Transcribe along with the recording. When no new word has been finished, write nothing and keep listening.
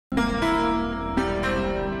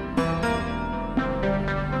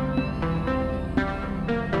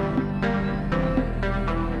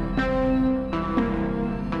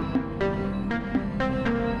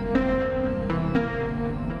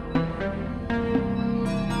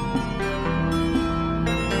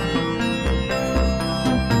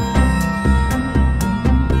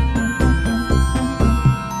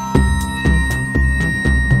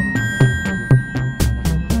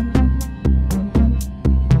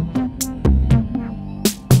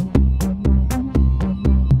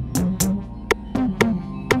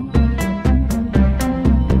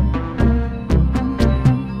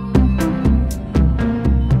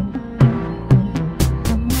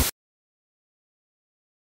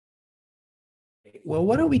Well,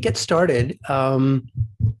 why don't we get started?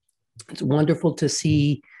 It's wonderful to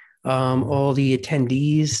see all the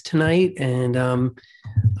attendees tonight, and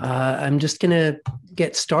I'm just going to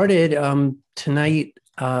get started tonight.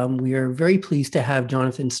 We are very pleased to have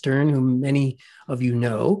Jonathan Sterne, who many of you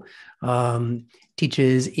know,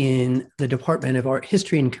 teaches in the Department of Art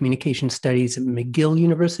History and Communication Studies at McGill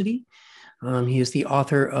University. He is the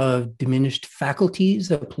author of Diminished Faculties,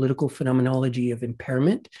 the Political Phenomenology of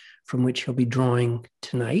Impairment, from which he'll be drawing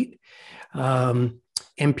tonight.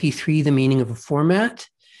 MP3, The Meaning of a Format,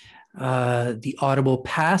 The Audible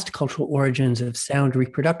Past, Cultural Origins of Sound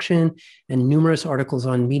Reproduction, and numerous articles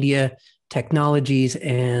on media, technologies,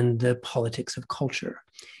 and the politics of culture.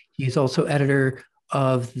 He is also editor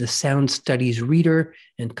of the Sound Studies Reader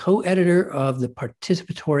and co-editor of The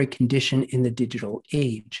Participatory Condition in the Digital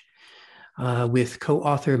Age. With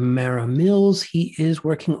co-author Mara Mills, he is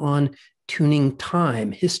working on Tuning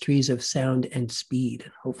Time, Histories of Sound and Speed.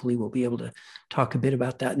 And hopefully we'll be able to talk a bit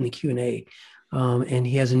about that in the Q&A. And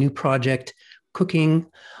he has a new project, Cooking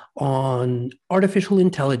on Artificial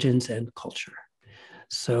Intelligence and Culture.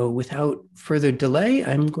 So without further delay,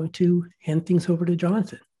 I'm going to hand things over to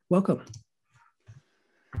Jonathan. Welcome.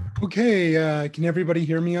 Okay, can everybody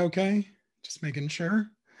hear me okay? Just making sure.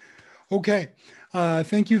 Okay,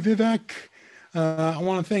 thank you, Vivek. I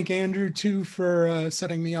want to thank Andrew too for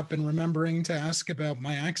setting me up and remembering to ask about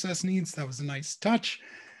my access needs. That was a nice touch.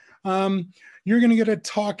 You're going to get a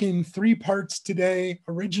talk in 3 parts today.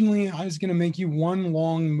 Originally, I was going to make you one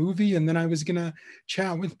long movie, and then I was going to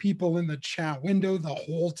chat with people in the chat window the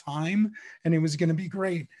whole time, and it was going to be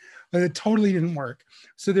great. But it totally didn't work.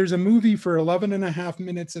 So there's a movie for 11.5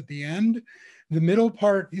 minutes at the end. The middle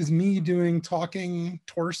part is me doing talking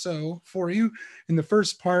torso for you. And the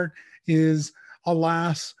first part is,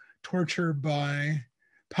 alas, torture by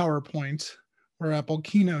PowerPoint or Apple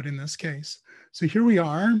Keynote in this case. So here we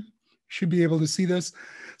are. Should be able to see this.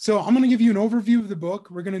 So I'm going to give you an overview of the book.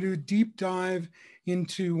 We're going to do a deep dive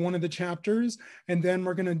into one of the chapters, and then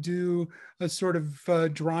we're going to do a sort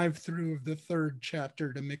of drive through of the 3rd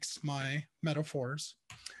chapter to mix my metaphors.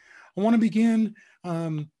 I want to begin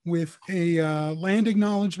with a land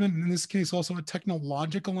acknowledgement, in this case also a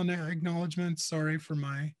technological acknowledgement. Sorry for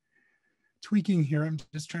my tweaking here. I'm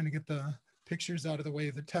just trying to get the pictures out of the way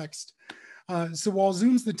of the text. So while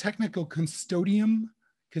Zoom's the technical custodian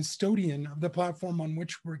of the platform on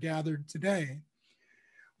which we're gathered today,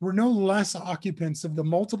 we're no less occupants of the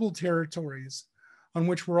multiple territories on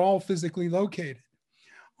which we're all physically located.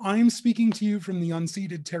 I'm speaking to you from the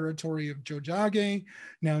unceded territory of Jojage,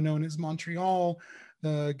 now known as Montreal.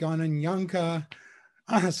 The Gananyankaha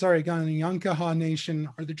Nation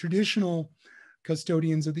are the traditional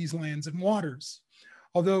custodians of these lands and waters.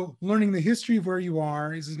 Although learning the history of where you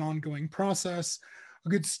are is an ongoing process, a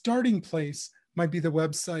good starting place might be the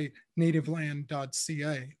website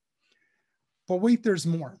nativeland.ca. But wait, there's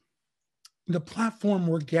more. The platform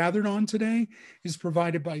we're gathered on today is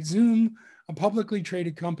provided by Zoom, a publicly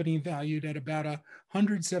traded company valued at about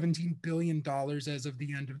 $117 billion as of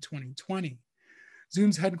the end of 2020.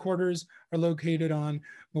 Zoom's headquarters are located on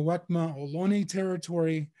Mwekma Ohlone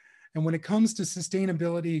territory. And when it comes to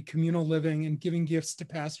sustainability, communal living, and giving gifts to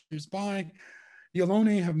passers-by, the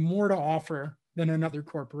Ohlone have more to offer than another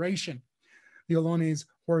corporation. The Ohlone's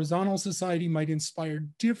horizontal society might inspire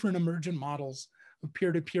different emergent models of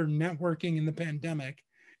peer-to-peer networking in the pandemic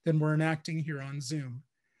than we're enacting here on Zoom.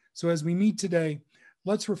 So as we meet today,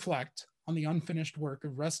 let's reflect on the unfinished work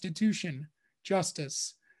of restitution,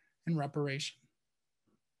 justice, and reparation.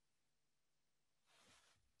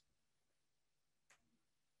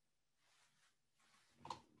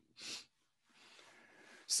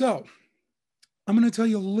 So I'm going to tell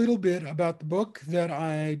you a little bit about the book that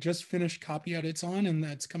I just finished copy edits on, and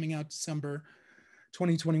that's coming out December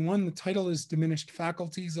 2021. The title is Diminished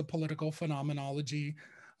Faculties, a Political Phenomenology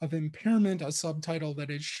of Impairment, a subtitle that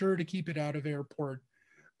is sure to keep it out of airport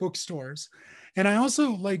bookstores. And I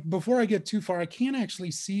also, before I get too far, I can't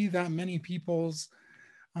actually see that many people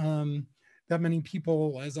as I'm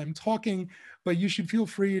talking, but you should feel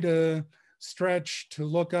free to stretch, to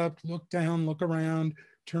look up, look down, look around,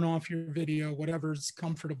 turn off your video, whatever's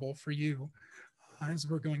comfortable for you as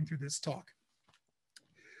we're going through this talk.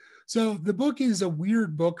 So the book is a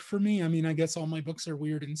weird book for me. I mean, I guess all my books are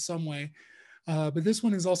weird in some way, but this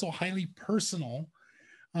one is also highly personal.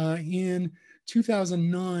 In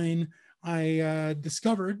 2009, I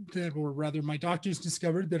discovered that, or rather my doctors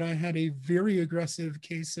discovered that I had a very aggressive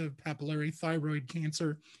case of papillary thyroid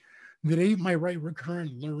cancer that ate my right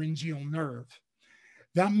recurrent laryngeal nerve.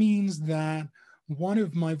 That means that one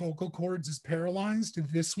of my vocal cords is paralyzed,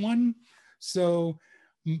 this one. So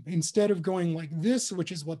instead of going like this,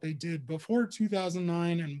 which is what they did before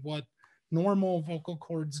 2009 and what normal vocal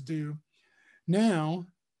cords do, now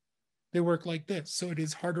they work like this. So it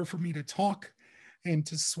is harder for me to talk and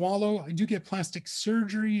to swallow. I do get plastic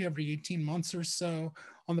surgery every 18 months or so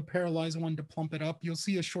on the paralyzed one to plump it up. You'll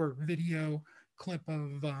see a short video clip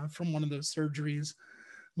of from one of those surgeries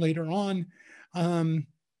later on.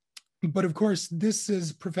 But of course, this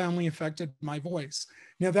has profoundly affected my voice.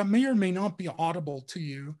 Now, that may or may not be audible to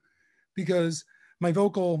you because my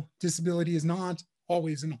vocal disability is not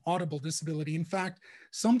always an audible disability. In fact,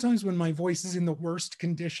 sometimes when my voice is in the worst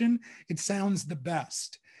condition, it sounds the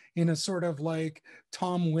best in a sort of like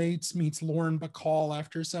Tom Waits meets Lauren Bacall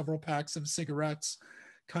after several packs of cigarettes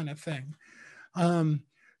kind of thing.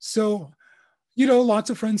 So, you know, lots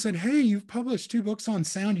of friends said, hey, you've published 2 books on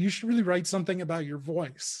sound. You should really write something about your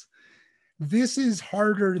voice. This is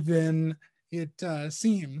harder than it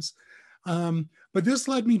seems. But this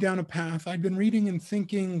led me down a path. I've been reading and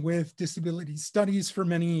thinking with disability studies for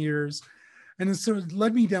many years. And it sort of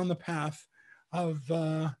led me down the path of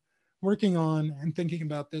working on and thinking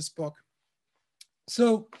about this book.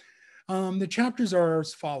 So the chapters are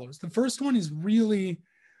as follows. The first one is really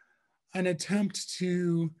an attempt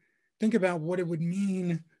to think about what it would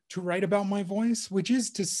mean to write about my voice, which is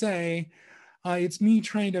to say, it's me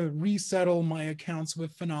trying to resettle my accounts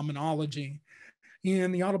with phenomenology.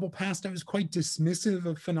 In the audible past, I was quite dismissive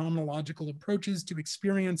of phenomenological approaches to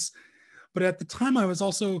experience, but at the time I was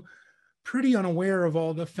also pretty unaware of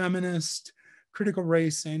all the feminist, critical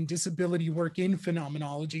race, and disability work in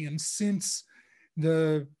phenomenology. And since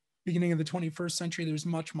the beginning of the 21st century, there's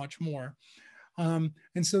much, much more.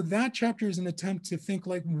 And so that chapter is an attempt to think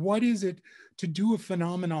like, what is it to do a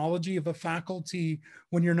phenomenology of a faculty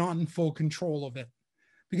when you're not in full control of it?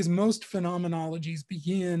 Because most phenomenologies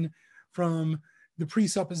begin from the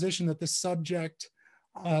presupposition that the subject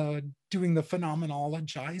doing the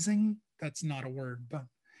phenomenologizing, that's not a word, but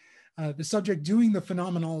the subject doing the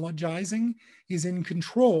phenomenologizing is in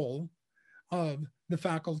control of the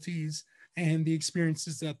faculties and the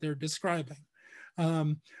experiences that they're describing.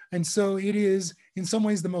 And so it is in some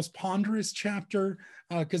ways the most ponderous chapter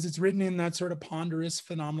because it's written in that sort of ponderous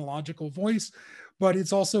phenomenological voice, but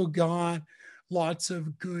it's also got lots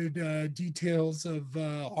of good details of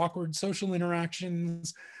awkward social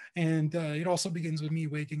interactions. And it also begins with me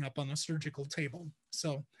waking up on a surgical table.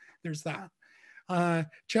 So there's that.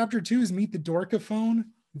 Chapter 2 is Meet the Dorcaphone.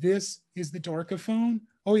 This is the Dorcaphone.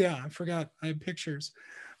 Oh yeah, I forgot, I have pictures.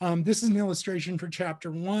 This is an illustration for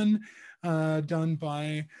chapter 1 done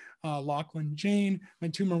by Lachlan Jane. My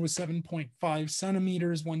tumor was 7.5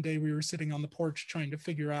 centimeters. One day we were sitting on the porch trying to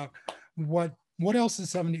figure out what else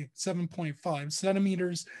is 7.5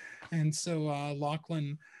 centimeters. And so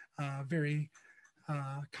Lachlan very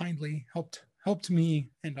kindly helped me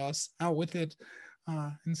and us out with it.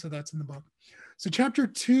 And so that's in the book. So chapter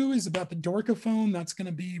 2 is about the Dorcaphone. That's going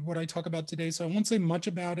to be what I talk about today. So I won't say much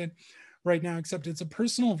about it right now, except it's a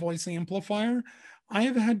personal voice amplifier. I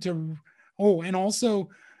have had to, oh, and also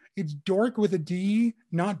it's dork with a D,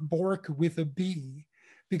 not bork with a B,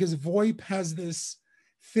 because VoIP has this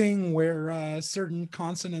thing where certain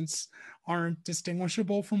consonants aren't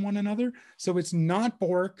distinguishable from one another. So it's not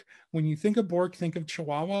bork. When you think of bork, think of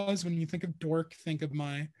chihuahuas. When you think of dork, think of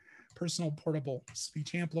my personal portable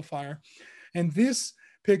speech amplifier. And this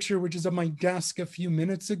picture, which is on my desk a few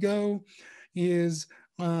minutes ago, is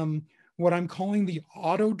what I'm calling the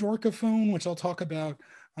auto dorcaphone, which I'll talk about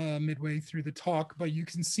midway through the talk. But you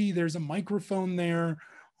can see there's a microphone there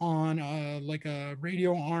on like a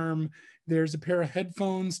radio arm. There's a pair of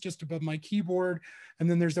headphones just above my keyboard.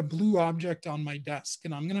 And then there's a blue object on my desk.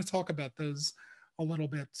 And I'm going to talk about those a little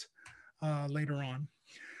bit later on.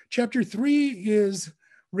 Chapter 3 is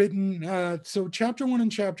written, so chapter 1 and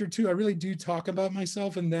chapter 2, I really do talk about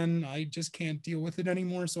myself, and then I just can't deal with it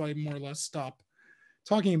anymore. So I more or less stop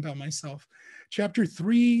talking about myself. Chapter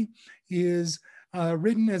 3 is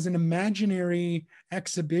written as an imaginary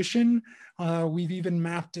exhibition. We've even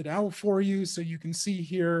mapped it out for you. So you can see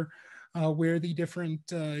here where the different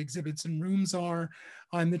exhibits and rooms are.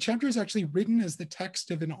 And the chapter is actually written as the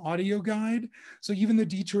text of an audio guide. So even the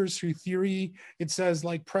detours through theory, it says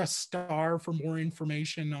like press star for more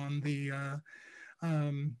information on the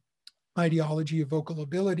ideology of vocal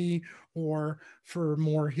ability, or for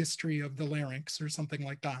more history of the larynx or something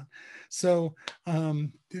like that. So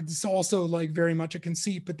it's also like very much a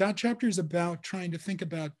conceit, but that chapter is about trying to think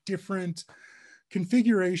about different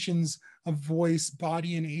configurations of voice,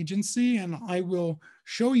 body, and agency. And I will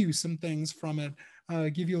show you some things from it,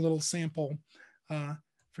 give you a little sample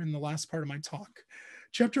from the last part of my talk.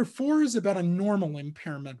 Chapter 4 is about a normal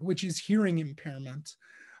impairment, which is hearing impairment.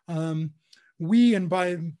 We, and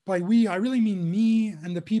by we, I really mean me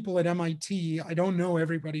and the people at MIT. I don't know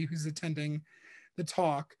everybody who's attending the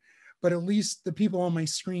talk, but at least the people on my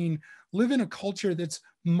screen live in a culture that's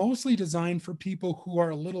mostly designed for people who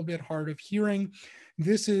are a little bit hard of hearing.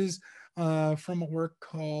 This is from a work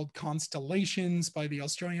called Constellations by the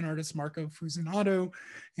Australian artist Marco Fusionato,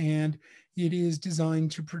 and it is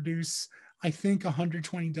designed to produce, I think,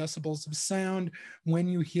 120 decibels of sound when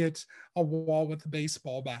you hit a wall with a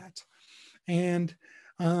baseball bat. And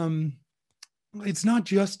it's not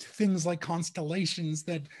just things like constellations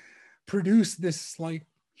that produce this like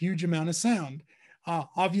huge amount of sound.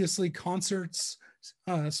 Obviously concerts,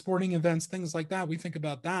 sporting events, things like that, we think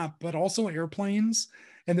about that, but also airplanes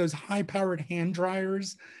and those high-powered hand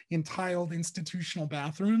dryers in tiled institutional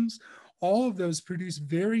bathrooms. All of those produce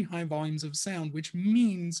very high volumes of sound, which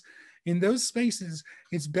means in those spaces,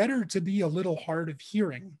 it's better to be a little hard of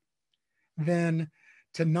hearing than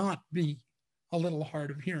to not be a little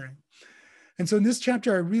hard of hearing. And so in this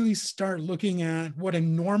chapter, I really start looking at what a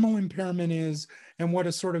normal impairment is and what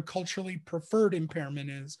a sort of culturally preferred impairment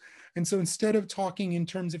is. And so instead of talking in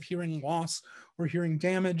terms of hearing loss or hearing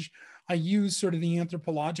damage, I use sort of the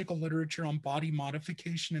anthropological literature on body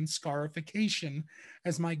modification and scarification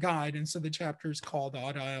as my guide. And so the chapter is called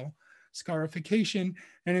Otter.ai Scarification,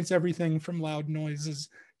 and it's everything from loud noises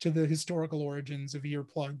to the historical origins of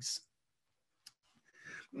earplugs.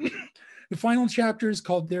 The final chapter is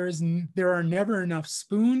called There Are Never Enough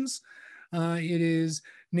Spoons. It is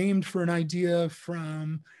named for an idea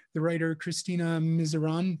from the writer Cristina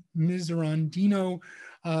Miserandino,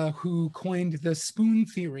 who coined the spoon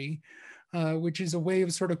theory, which is a way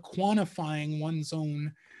of sort of quantifying one's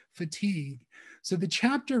own fatigue. So the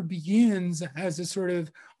chapter begins as a sort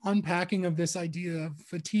of unpacking of this idea of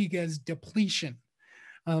fatigue as depletion.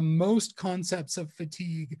 Most concepts of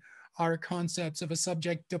fatigue are concepts of a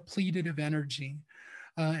subject depleted of energy.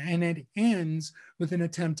 And it ends with an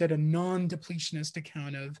attempt at a non-depletionist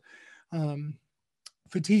account of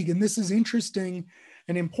fatigue. And this is interesting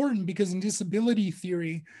and important because in disability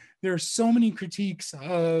theory, there are so many critiques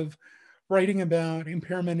of writing about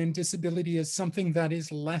impairment and disability as something that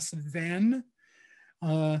is less than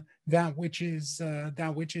that which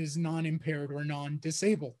is non-impaired or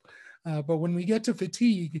non-disabled. But when we get to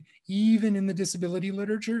fatigue, even in the disability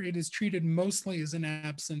literature, it is treated mostly as an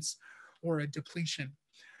absence or a depletion.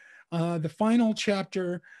 The final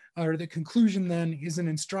chapter, or the conclusion then, is an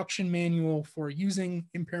instruction manual for using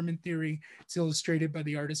impairment theory. It's illustrated by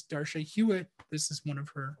the artist Darsha Hewitt. This is one of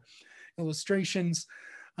her illustrations.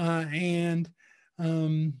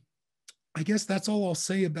 I guess that's all I'll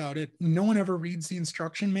say about it. No one ever reads the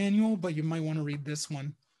instruction manual, but you might want to read this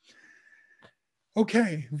one.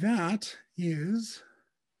 Okay, that is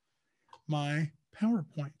my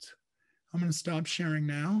PowerPoint. I'm going to stop sharing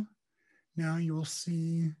now. Now you will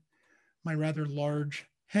see my rather large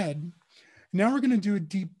head. Now we're going to do a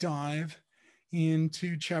deep dive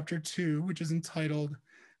into chapter 2, which is entitled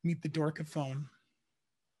Meet the Dorcophone.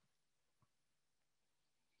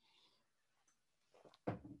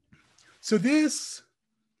 So this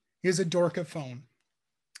is a dorcophone.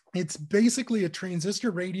 It's basically a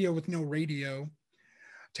transistor radio with no radio,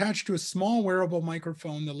 attached to a small wearable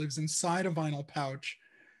microphone that lives inside a vinyl pouch.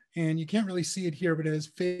 And you can't really see it here, but it has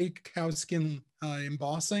fake cow skin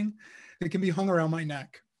embossing that can be hung around my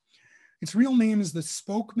neck. Its real name is the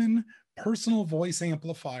Spokesman Personal Voice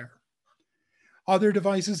Amplifier. Other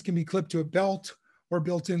devices can be clipped to a belt or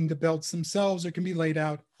built into belts themselves, or can be laid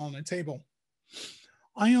out on a table.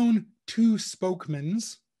 I own 2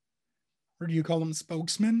 Spokesmans, or do you call them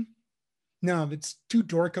spokesmen? No, it's 2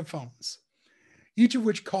 dorcophones, each of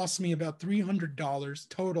which costs me about $300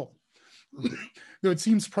 total. Though it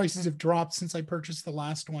seems prices have dropped since I purchased the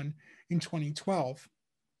last one in 2012.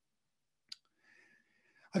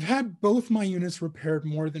 I've had both my units repaired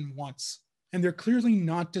more than once, and they're clearly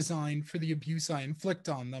not designed for the abuse I inflict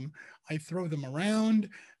on them. I throw them around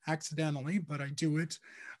accidentally, but I do it.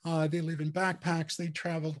 They live in backpacks. They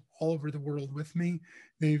travel all over the world with me.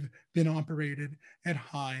 They've been operated at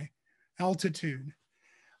high altitude.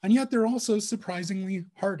 And yet they're also surprisingly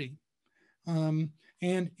hardy.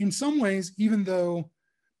 And in some ways, even though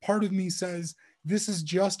part of me says this is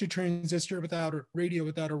just a transistor without a radio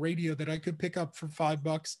that I could pick up for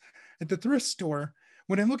 $5 at the thrift store,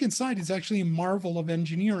 when I look inside, it's actually a marvel of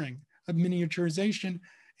engineering, of miniaturization,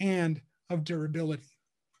 and of durability.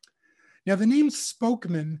 Now, the name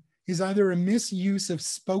Spokesman is either a misuse of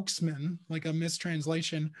spokesman, like a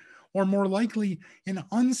mistranslation, or more likely an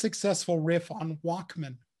unsuccessful riff on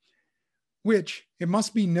Walkman, which, it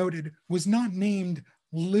must be noted, was not named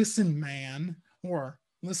listen man or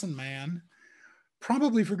listen man,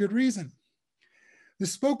 probably for good reason. The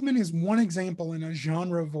spokesman is one example in a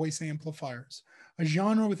genre of voice amplifiers, a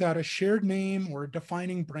genre without a shared name or a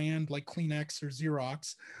defining brand like Kleenex or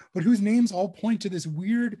Xerox, but whose names all point to this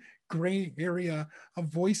weird gray area of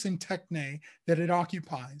voice and techne that it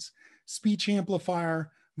occupies: speech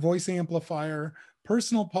amplifier, voice amplifier,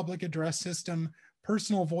 personal public address system,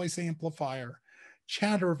 personal voice amplifier,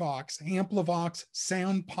 Chattervox, Amplivox,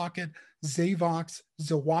 Sound Pocket, Zavox,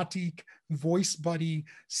 Zawatik, Voice Buddy,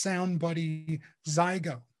 Sound Buddy,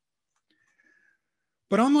 Zygo.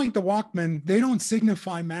 But unlike the Walkman, they don't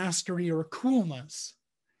signify mastery or coolness.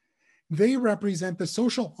 They represent the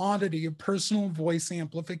social oddity of personal voice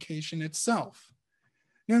amplification itself.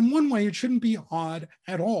 Now, in one way, it shouldn't be odd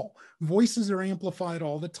at all. Voices are amplified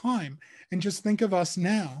all the time. And just think of us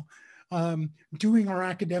now doing our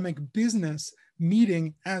academic business,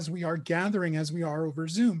 meeting as we are, gathering as we are over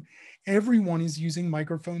Zoom. Everyone is using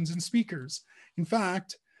microphones and speakers. In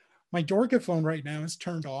fact, my Dorcaphone right now is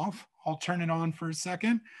turned off. I'll turn it on for a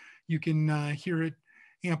second. You can hear it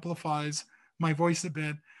amplifies my voice a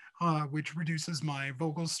bit, which reduces my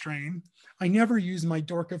vocal strain. I never use my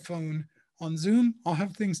Dorcaphone on Zoom. I'll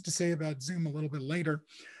have things to say about Zoom a little bit later.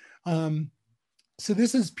 So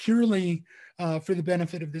this is purely for the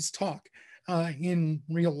benefit of this talk. In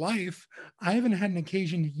real life, I haven't had an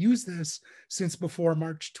occasion to use this since before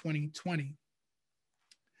March 2020.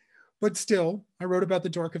 But still, I wrote about the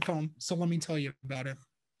Dorcaphone, so let me tell you about it.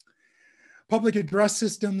 Public address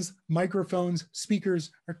systems, microphones,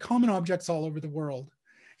 speakers are common objects all over the world.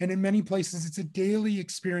 And in many places, it's a daily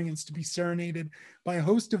experience to be serenaded by a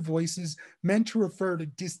host of voices meant to refer to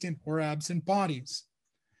distant or absent bodies.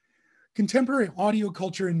 Contemporary audio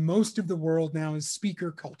culture in most of the world now is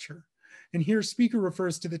speaker culture. And here speaker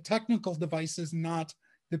refers to the technical devices, not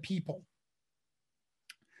the people.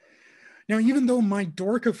 Now, even though my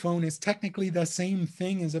Dorcaphone is technically the same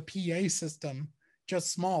thing as a PA system,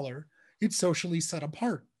 just smaller, it's socially set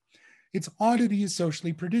apart. Its oddity is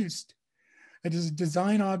socially produced. It is a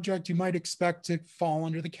design object you might expect to fall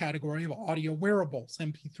under the category of audio wearables,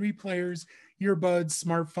 MP3 players, earbuds,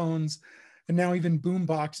 smartphones, and now even boom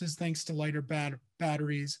boxes, thanks to lighter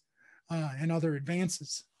batteries and other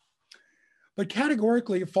advances. But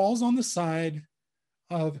categorically, it falls on the side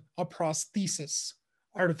of a prosthesis: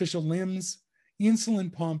 artificial limbs,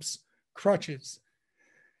 insulin pumps, crutches.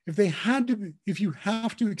 If you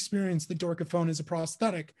have to experience the Dorcaphone as a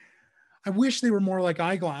prosthetic, I wish they were more like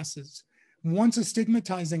eyeglasses, once a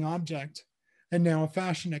stigmatizing object and now a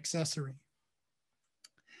fashion accessory.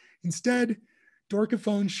 Instead,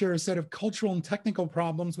 Dorcaphones share a set of cultural and technical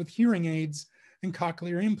problems with hearing aids and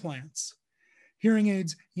cochlear implants. Hearing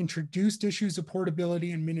aids introduced issues of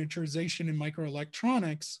portability and miniaturization in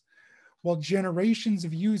microelectronics, while generations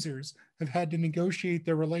of users have had to negotiate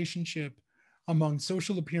their relationship among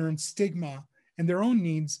social appearance, stigma, and their own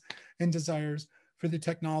needs and desires for the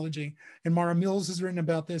technology. And Mara Mills has written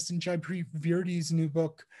about this, and Jaipreet Virdi's new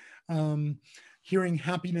book, Hearing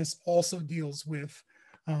Happiness, also deals with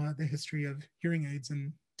the history of hearing aids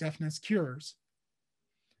and deafness cures.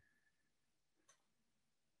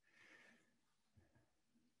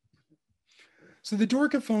 So the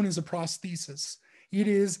Dorcaphone is a prosthesis. It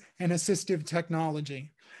is an assistive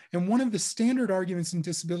technology. And one of the standard arguments in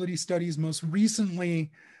disability studies, most recently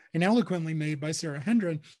and eloquently made by Sarah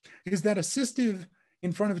Hendren, is that assistive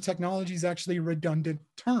in front of technology is actually a redundant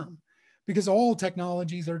term, because all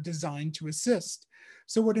technologies are designed to assist.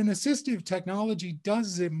 So what an assistive technology does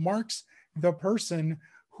is it marks the person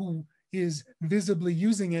who is visibly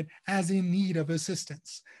using it as in need of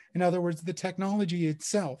assistance. In other words, the technology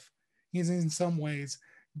itself is in some ways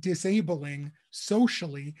disabling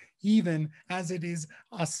socially, even as it is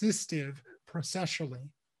assistive processually.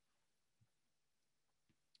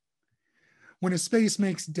 When a space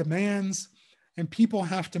makes demands and people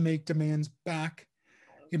have to make demands back,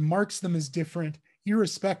 it marks them as different,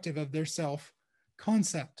 irrespective of their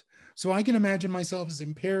self-concept. So I can imagine myself as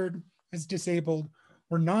impaired, as disabled,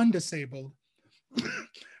 or non-disabled,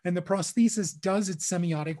 and the prosthesis does its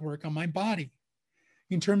semiotic work on my body.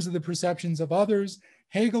 In terms of the perceptions of others,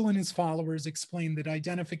 Hegel and his followers explained that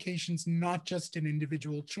identification is not just an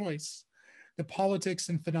individual choice. The politics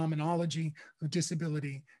and phenomenology of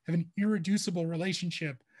disability have an irreducible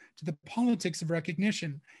relationship to the politics of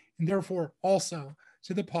recognition, and therefore also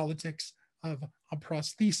to the politics of a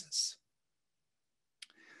prosthesis.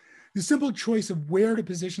 The simple choice of where to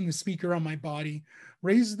position the speaker on my body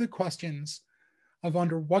raises the questions of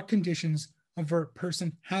under what conditions a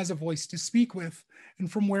person has a voice to speak with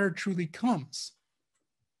and from where it truly comes.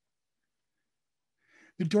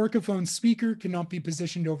 The Dorcophone speaker cannot be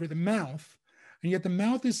positioned over the mouth, and yet the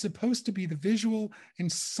mouth is supposed to be the visual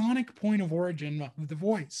and sonic point of origin of the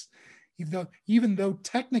voice, even though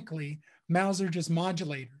technically mouths are just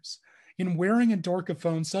modulators. In wearing a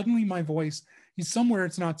Dorcophone, suddenly my voice is somewhere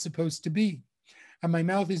it's not supposed to be, and my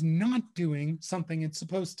mouth is not doing something it's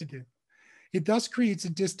supposed to do. It thus creates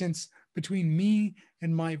a distance between me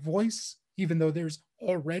and my voice, even though there's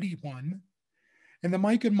already one. And the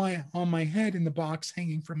mic on my head in the box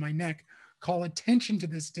hanging from my neck call attention to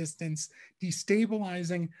this distance,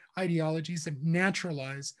 destabilizing ideologies that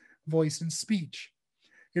naturalize voice and speech.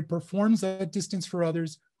 It performs that distance for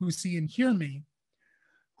others who see and hear me,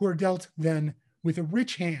 who are dealt then with a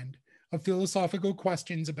rich hand of philosophical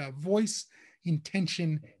questions about voice,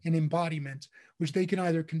 intention, and embodiment, which they can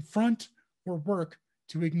either confront or work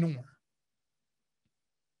to ignore.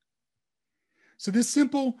 So this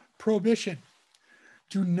simple prohibition,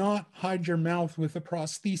 do not hide your mouth with a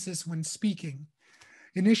prosthesis when speaking,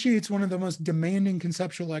 initiates one of the most demanding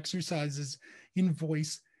conceptual exercises in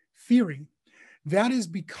voice theory. That is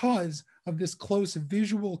because of this close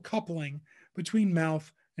visual coupling between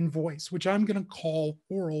mouth and voice, which I'm going to call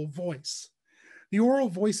oral voice. The oral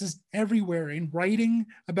voice is everywhere in writing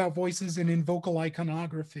about voices and in vocal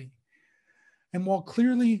iconography. And while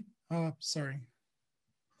clearly, looking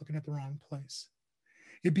at the wrong place.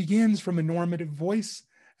 It begins from a normative voice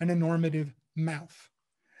and a normative mouth.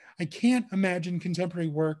 I can't imagine contemporary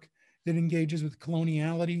work that engages with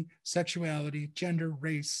coloniality, sexuality, gender,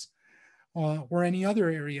 race, or any other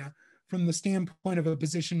area from the standpoint of a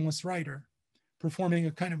positionless writer, performing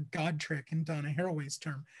a kind of God trick in Donna Haraway's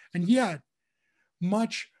term. And yet,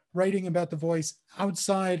 much writing about the voice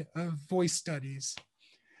outside of voice studies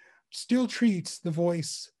still treats the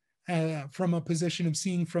voice from a position of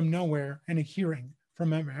seeing from nowhere and a hearing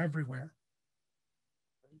from everywhere.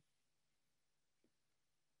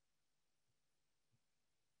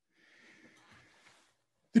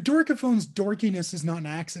 The Dorcophone's dorkiness is not an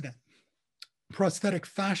accident. Prosthetic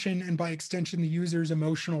fashion, and by extension, the user's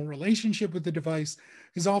emotional relationship with the device,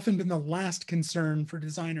 has often been the last concern for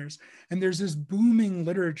designers. And there's this booming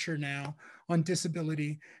literature now on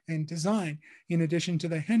disability and design. In addition to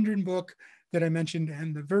the Hendren book that I mentioned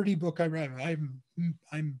and the Verdi book I read,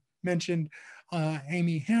 I mentioned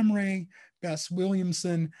Amy Hamray, Bess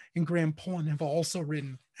Williamson, and Graham Pullen have also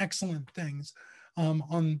written excellent things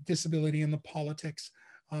on disability and the politics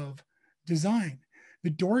of design.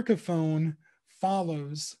 The Dorcophone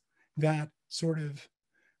follows that sort of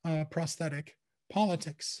prosthetic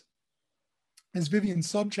politics. As Vivian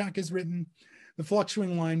Sobchak has written, the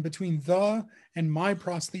fluctuating line between the and my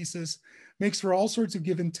prosthesis makes for all sorts of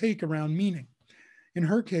give and take around meaning. In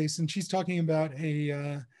her case, and she's talking about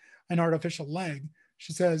an artificial leg,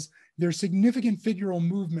 she says, there's significant figural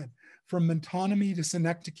movement from metonymy to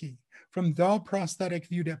synecdoche, from the prosthetic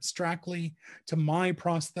viewed abstractly to my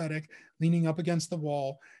prosthetic leaning up against the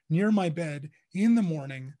wall near my bed in the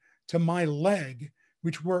morning to my leg,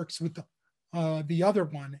 which works with the other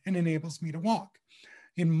one and enables me to walk.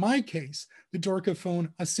 In my case, the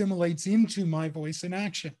Dorcophone assimilates into my voice in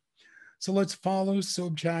action. So let's follow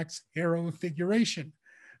Sobchak's arrow of figuration.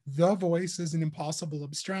 The voice is an impossible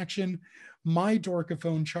abstraction. My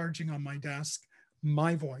Dorcophone charging on my desk,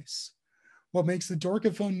 my voice. What makes the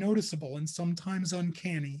Dorcophone noticeable and sometimes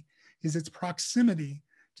uncanny is its proximity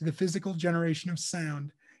to the physical generation of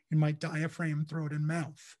sound in my diaphragm, throat, and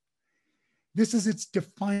mouth. This is its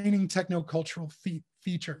defining technocultural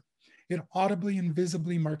feature. It audibly and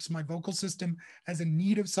visibly marks my vocal system as in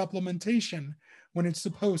need of supplementation when it's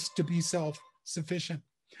supposed to be self-sufficient.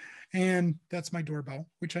 And that's my doorbell,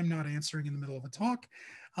 which I'm not answering in the middle of a talk.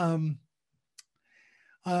 And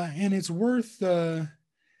it's worth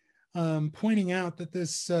pointing out that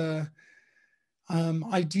this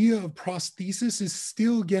idea of prosthesis is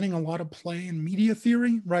still getting a lot of play in media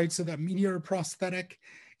theory, right? So that media are prosthetic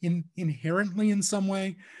inherently in some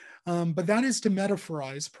way, but that is to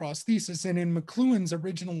metaphorize prosthesis. And in McLuhan's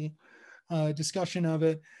original discussion of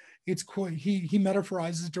it, it's quite, he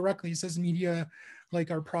metaphorizes directly. He says media like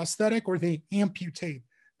are prosthetic or they amputate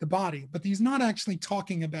the body, but he's not actually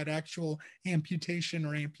talking about actual amputation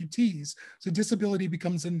or amputees. So disability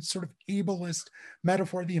becomes a sort of ableist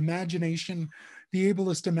metaphor, the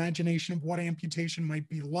ableist imagination of what amputation might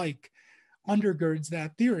be like undergirds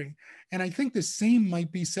that theory. And I think the same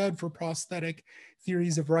might be said for prosthetic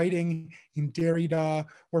theories of writing in Derrida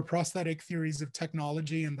or prosthetic theories of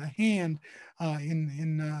technology and the hand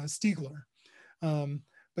in Stiegler.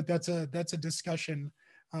 But that's a discussion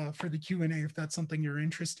for the Q&A if that's something you're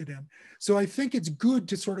interested in. So I think it's good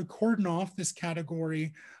to sort of cordon off this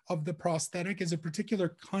category of the prosthetic as a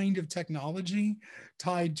particular kind of technology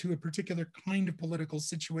tied to a particular kind of political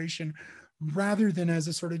situation, rather than as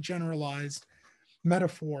a sort of generalized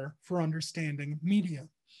metaphor for understanding media.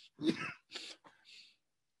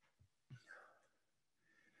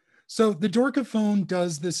 So the Dorcophone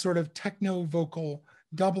does this sort of techno-vocal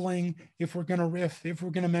doubling. If we're going to riff, if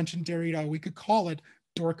we're going to mention Derrida, we could call it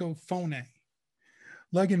Dorcophone.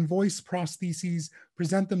 Leg and voice prostheses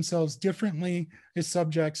present themselves differently as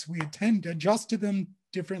subjects. We tend to adjust to them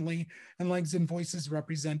differently, and legs and voices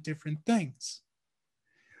represent different things.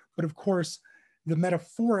 But of course, the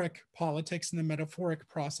metaphoric politics and the metaphoric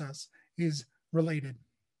process is related.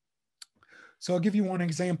 So I'll give you one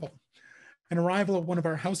example. An arrival at one of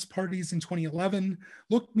our house parties in 2011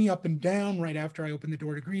 looked me up and down right after I opened the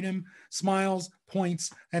door to greet him, smiles,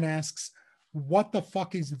 points, and asks, "What the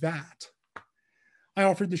fuck is that?" I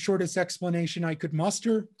offered the shortest explanation I could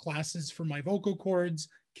muster: glasses for my vocal cords,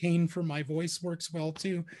 cane for my voice works well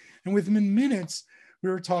too. And within minutes, we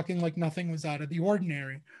were talking like nothing was out of the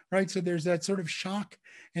ordinary, right? So there's that sort of shock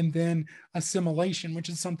and then assimilation, which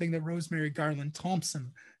is something that Rosemary Garland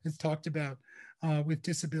Thompson has talked about with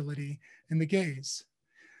disability and the gaze.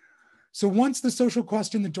 So once the social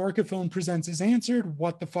question the Dorcophone presents is answered,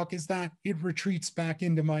 what the fuck is that? It retreats back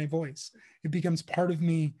into my voice. It becomes part of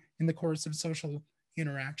me in the course of social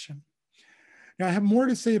interaction. Now, I have more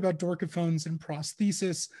to say about Dorcophones and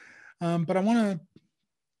prosthesis, but I want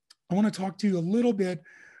to talk to you a little bit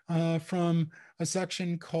from a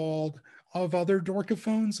section called Of Other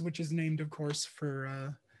Dorcophones, which is named, of course,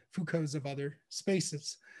 for Foucault's Of Other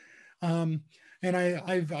Spaces. And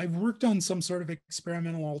I've worked on some sort of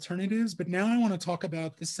experimental alternatives, but now I want to talk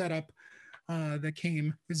about the setup that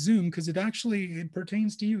came with Zoom, because it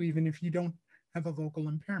pertains to you even if you don't have a vocal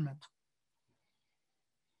impairment.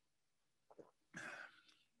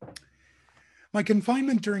 My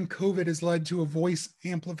confinement during COVID has led to a voice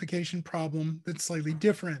amplification problem that's slightly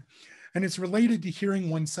different, and it's related to hearing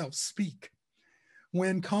oneself speak.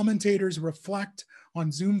 When commentators reflect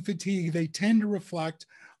on Zoom fatigue, they tend to reflect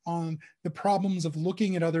on the problems of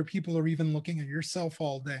looking at other people or even looking at yourself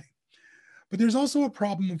all day. But there's also a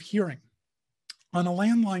problem of hearing. On a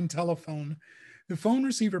landline telephone, the phone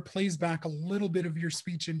receiver plays back a little bit of your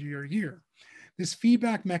speech into your ear. This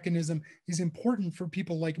feedback mechanism is important for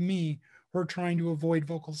people like me who are trying to avoid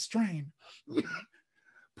vocal strain.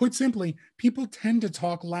 Put simply, people tend to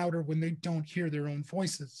talk louder when they don't hear their own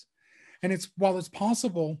voices. And while it's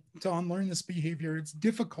possible to unlearn this behavior, it's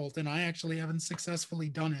difficult, and I actually haven't successfully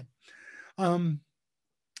done it. And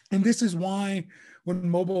this is why when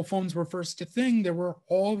mobile phones were first a thing, there were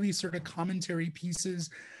all these sort of commentary pieces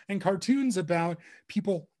and cartoons about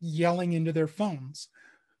people yelling into their phones.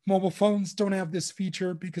 Mobile phones don't have this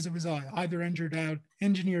feature because it was either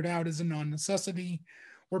engineered out as a non-necessity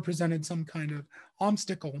or presented some kind of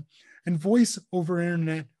obstacle. And voice over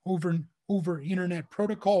internet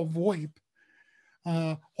protocol, VoIP,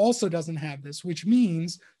 also doesn't have this, which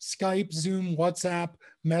means Skype, Zoom, WhatsApp,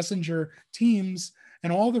 Messenger, Teams,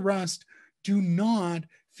 and all the rest do not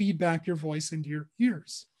feedback your voice into your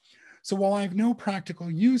ears. So while I have no practical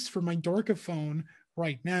use for my Dorcophone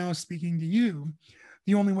right now speaking to you,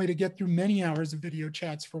 the only way to get through many hours of video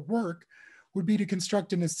chats for work would be to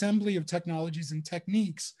construct an assembly of technologies and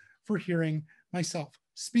techniques for hearing myself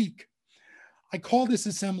speak. I call this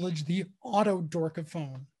assemblage the auto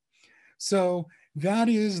Dorcophone. So that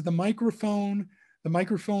is the microphone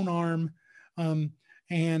arm,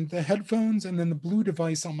 and the headphones, and then the blue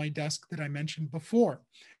device on my desk that I mentioned before.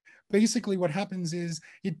 Basically what happens is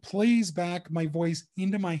it plays back my voice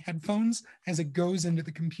into my headphones as it goes into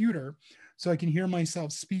the computer, so I can hear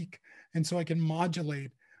myself speak, and so I can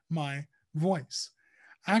modulate my voice.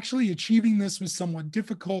 Actually achieving this was somewhat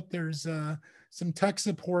difficult. There's some tech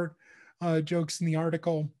support jokes in the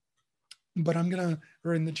article, but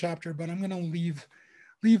or in the chapter, but I'm gonna leave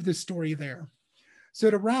the story there. So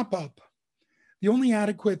to wrap up, the only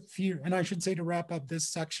adequate theory, and I should say to wrap up this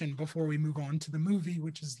section before we move on to the movie,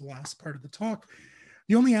 which is the last part of the talk,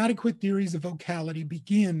 the only adequate theories of vocality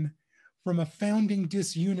begin from a founding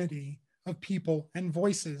disunity of people and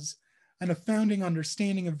voices, and a founding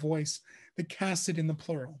understanding of voice that casts it in the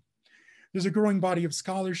plural. There's a growing body of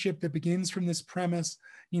scholarship that begins from this premise.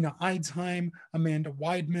 Nina Eidsheim, Amanda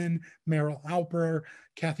Weidman, Meryl Alper,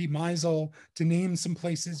 Kathy Meisel, to name some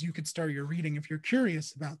places you could start your reading if you're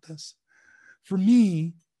curious about this. For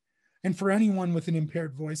me, and for anyone with an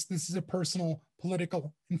impaired voice, this is a personal,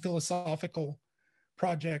 political, and philosophical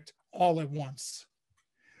project all at once.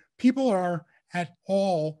 People are at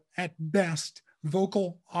best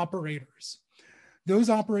vocal operators. Those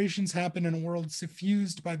operations happen in a world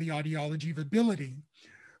suffused by the ideology of ability,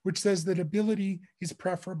 which says that ability is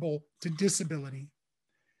preferable to disability.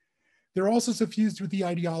 They're also suffused with the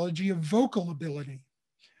ideology of vocal ability,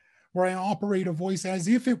 where I operate a voice as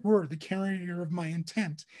if it were the carrier of my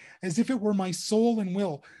intent, as if it were my soul and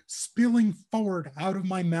will spilling forward out of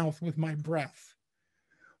my mouth with my breath.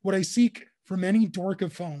 What I seek from any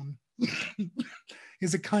dorkophone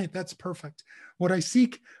is a kind, that's perfect. What I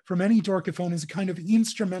seek from any dorkophone is a kind of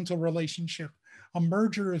instrumental relationship, a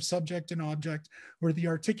merger of subject and object, where the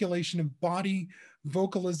articulation of body,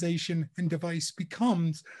 vocalization, and device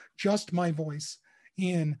becomes just my voice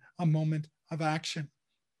in a moment of action.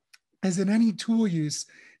 As in any tool use,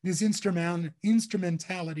 this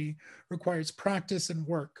instrumentality requires practice and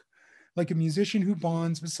work. Like a musician who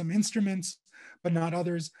bonds with some instruments, but not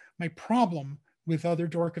others, my problem with other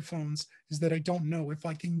dorkophones is that I don't know if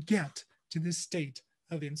I can get to this state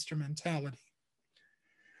of instrumentality.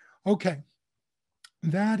 Okay,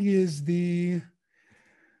 that is the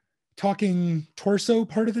talking torso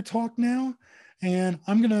part of the talk now. And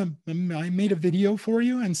I made a video for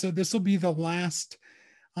you. And so this will be the last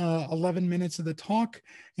 11 minutes of the talk.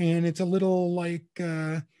 And it's a little like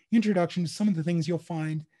introduction to some of the things you'll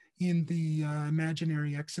find in the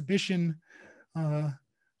imaginary exhibition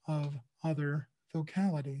of other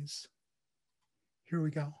vocalities. Here we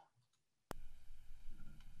go.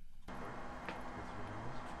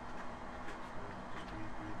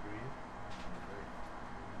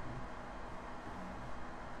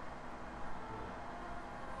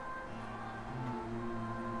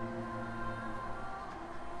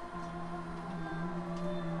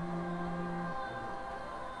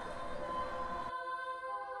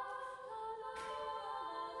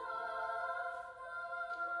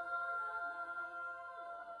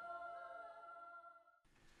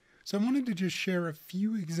 So I wanted to just share a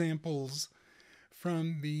few examples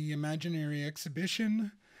from the imaginary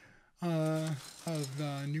exhibition of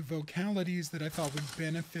new vocalities that I thought would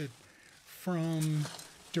benefit from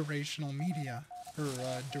durational media or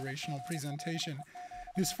durational presentation.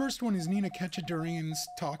 This first one is Nina Ketchadurian's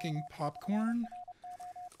Talking Popcorn.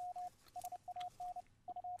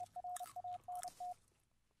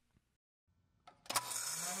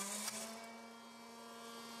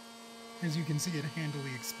 As you can see, it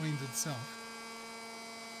handily explains itself.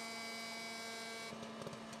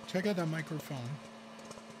 Check out that microphone.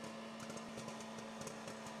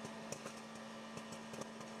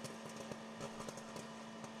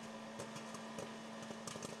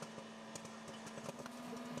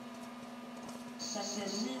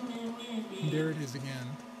 And there it is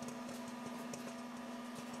again.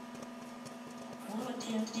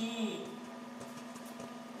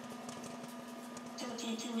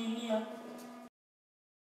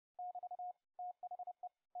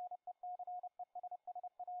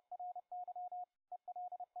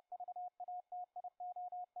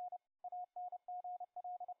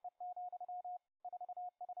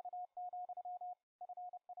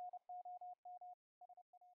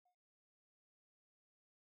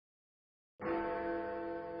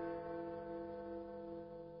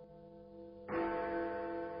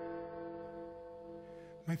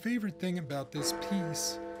 My favorite thing about this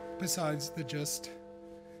piece, besides the just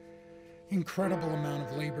incredible amount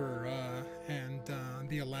of labor and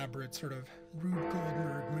the elaborate sort of Rube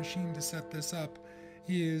Goldberg machine to set this up,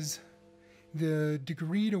 is the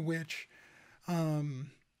degree to which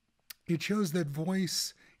it shows that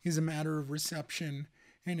voice is a matter of reception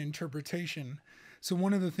and interpretation. So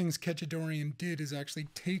one of the things Ketchadurian did is actually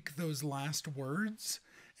take those last words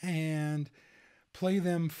and play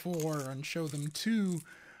them for and show them to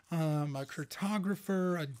a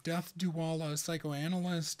cartographer, a death duala, a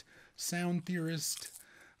psychoanalyst, sound theorist,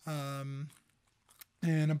 and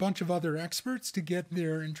a bunch of other experts to get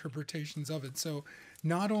their interpretations of it. So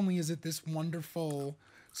not only is it this wonderful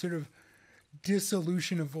sort of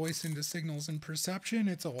dissolution of voice into signals and perception,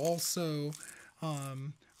 it's also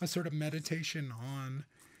a sort of meditation on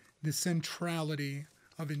the centrality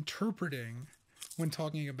of interpreting when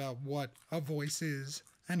talking about what a voice is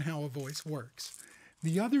and how a voice works.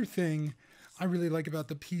 The other thing I really like about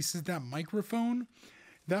the piece is that microphone.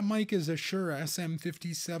 That mic is a Shure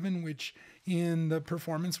SM57, which in the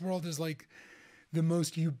performance world is like the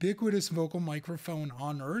most ubiquitous vocal microphone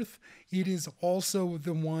on earth. It is also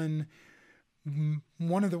the one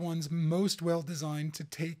of the ones most well designed to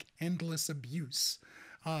take endless abuse.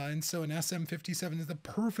 And so an SM57 is the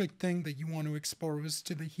perfect thing that you want to expose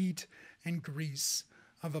to the heat and grease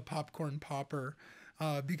of a popcorn popper,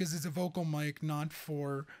 because it's a vocal mic not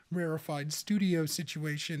for rarefied studio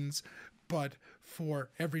situations, but for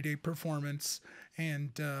everyday performance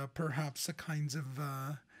and perhaps the kinds of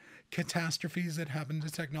catastrophes that happen to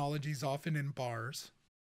technologies, often in bars.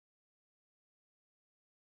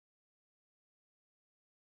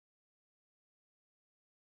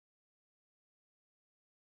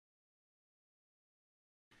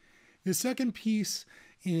 The second piece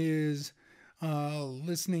is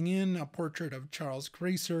Listening In, a portrait of Charles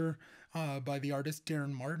Gracer by the artist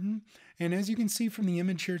Darren Martin. And as you can see from the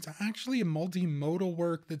image here, it's actually a multimodal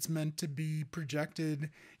work that's meant to be projected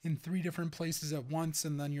in 3 different places at once,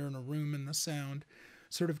 and then you're in a room and the sound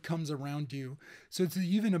sort of comes around you. So it's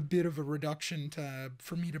even a bit of a reduction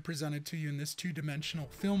for me to present it to you in this 2-dimensional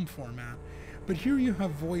film format. But here you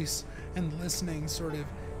have voice and listening sort of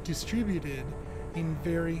distributed in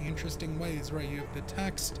very interesting ways, right? You have the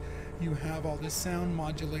text, you have all this sound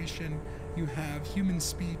modulation, you have human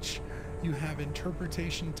speech, you have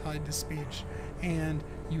interpretation tied to speech, and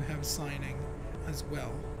you have signing as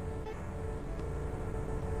well.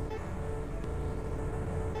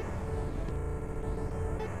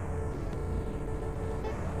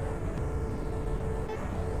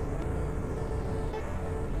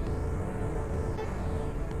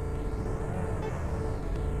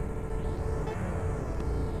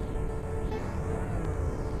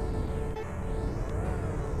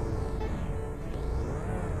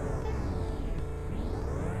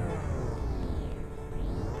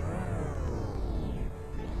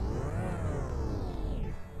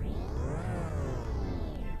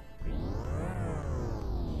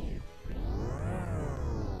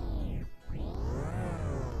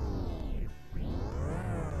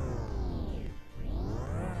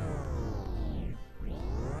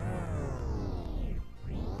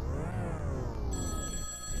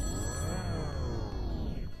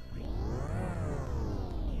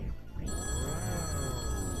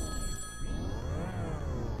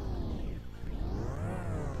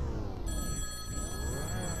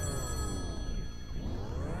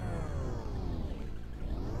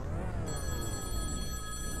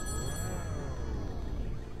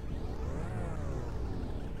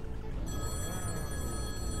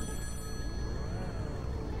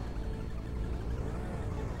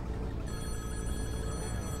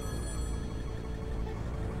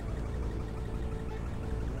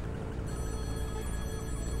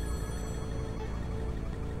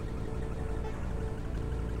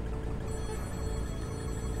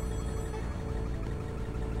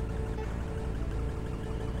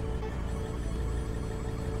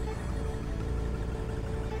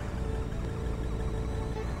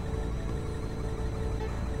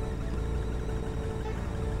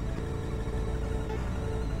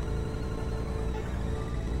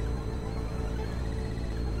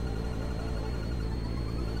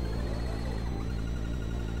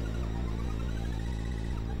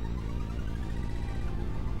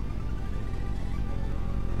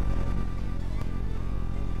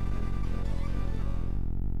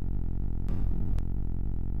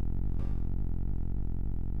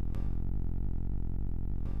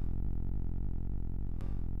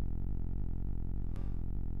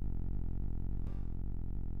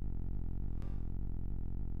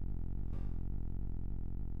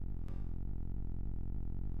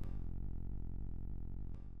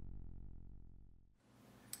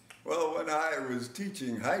 Well, when I was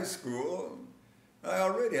teaching high school, I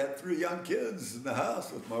already had 3 young kids in the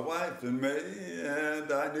house with my wife and me, and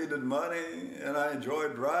I needed money, and I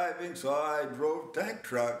enjoyed driving, so I drove tank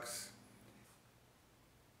trucks.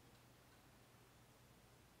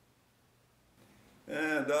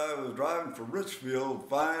 And I was driving from Richfield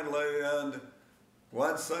finally, and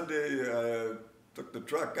one Sunday I took the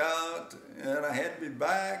truck out, and I had to be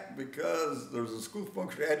back because there was a school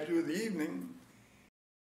function I had to do in the evening.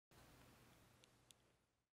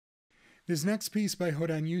 This next piece by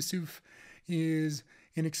Hodan Yusuf is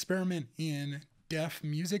an experiment in deaf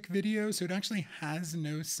music video, so it actually has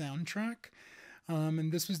no soundtrack.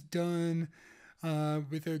 And this was done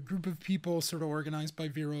with a group of people sort of organized by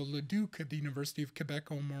Vero Leduc at the University of Quebec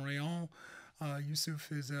en Montreal. Yusuf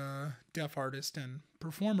is a deaf artist and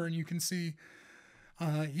performer, and you can see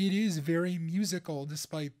it is very musical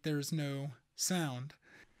despite there's no sound.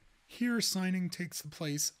 Here, signing takes the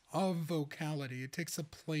place of vocality. It takes the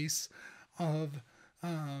place of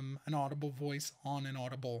an audible voice on an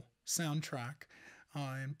audible soundtrack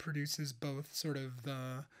and produces both sort of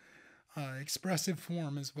the expressive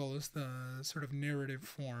form as well as the sort of narrative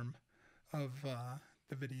form of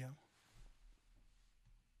the video.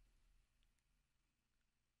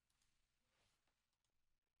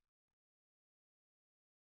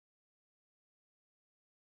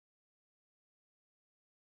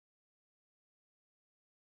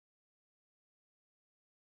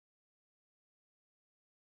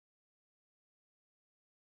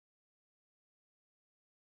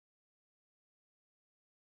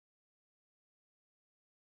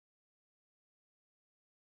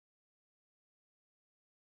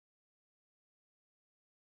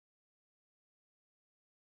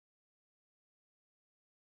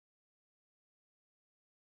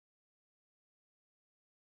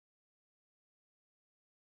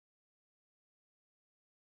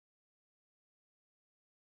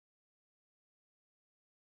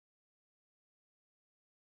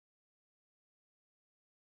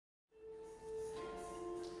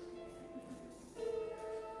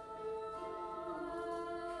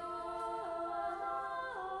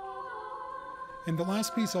 And the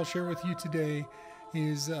last piece I'll share with you today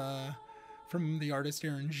is from the artist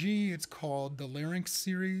Erin G. It's called the Larynx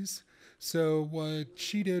series. So what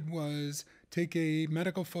she did was take a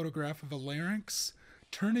medical photograph of a larynx,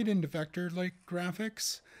 turn it into vector-like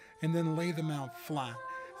graphics, and then lay them out flat.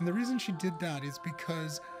 And the reason she did that is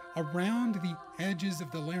because around the edges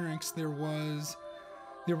of the larynx there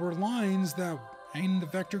were lines that in the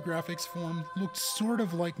vector graphics form looked sort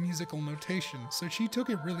of like musical notation. So she took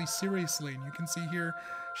it really seriously, and you can see here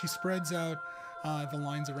she spreads out the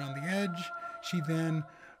lines around the edge. She then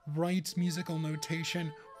writes musical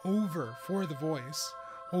notation for the voice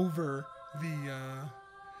over the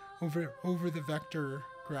vector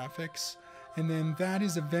graphics, and then that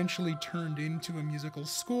is eventually turned into a musical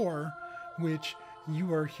score, which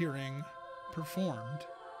you are hearing performed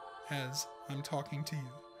as I'm talking to you.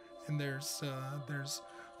 And there's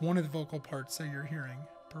one of the vocal parts that you're hearing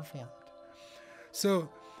performed. So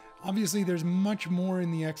obviously there's much more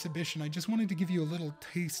in the exhibition. I just wanted to give you a little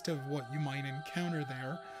taste of what you might encounter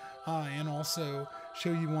there, and also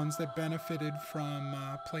show you ones that benefited from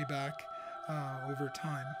playback over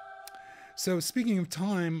time. So speaking of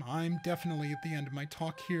time, I'm definitely at the end of my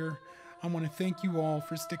talk here. I want to thank you all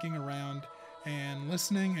for sticking around and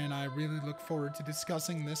listening, and I really look forward to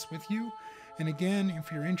discussing this with you. And again,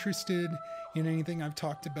 if you're interested in anything I've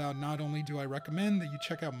talked about, not only do I recommend that you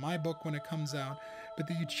check out my book when it comes out, but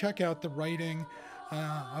that you check out the writing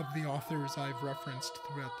of the authors I've referenced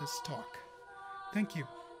throughout this talk. Thank you.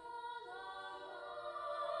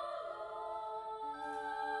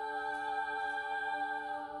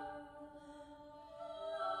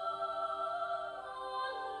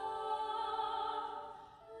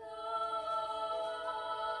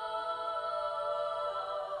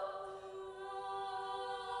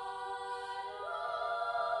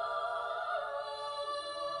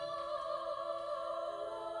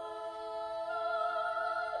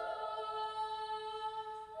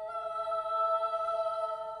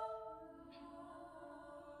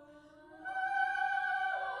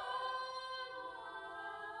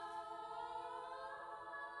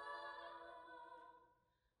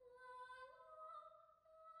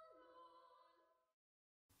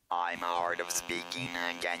 I'm hard of speaking.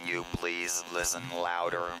 Can you please listen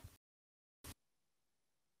louder?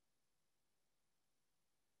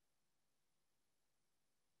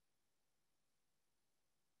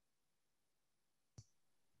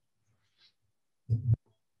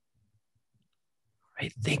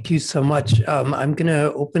 Right, thank you so much. I'm going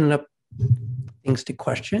to open up things to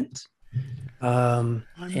questions. I'm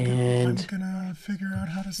gonna figure out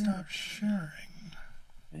how to stop sharing.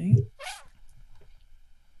 Okay.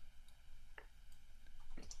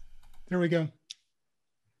 There we go.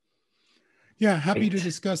 Yeah, happy Great. to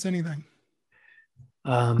discuss anything.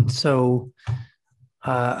 So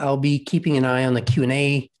I'll be keeping an eye on the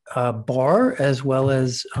Q&A bar, as well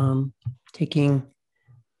as taking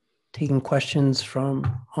questions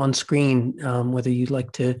from on screen, whether you'd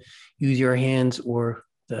like to use your hands or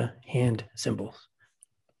the hand symbols.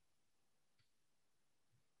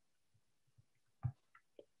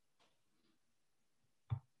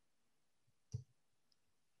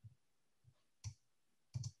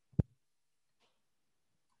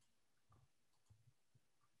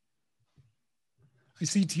 I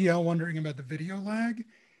see TL wondering about the video lag.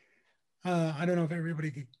 I don't know if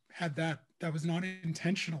everybody had that. That was not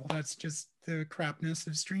intentional. That's just the crapness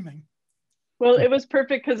of streaming. Well, it was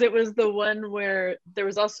perfect because it was the one where there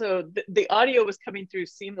was also, the audio was coming through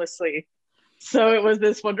seamlessly. So it was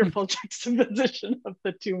this wonderful juxtaposition of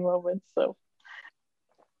the two moments. So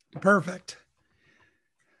perfect.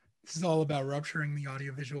 This is all about rupturing the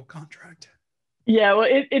audiovisual contract. Yeah, well,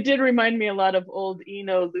 it did remind me a lot of old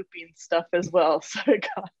Eno looping stuff as well. So it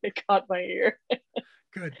caught my ear.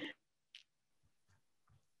 Good.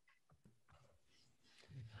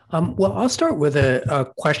 Well, I'll start with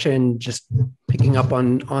a question, just picking up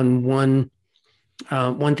on one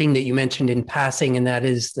thing that you mentioned in passing, and that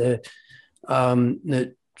is the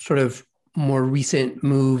sort of more recent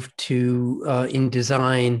move to in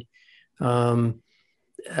design in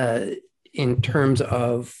terms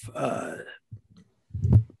of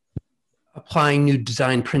applying new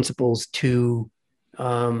design principles to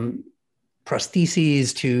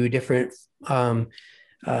prostheses, to different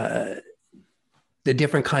the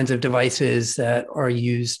different kinds of devices that are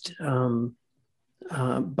used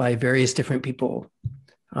by various different people.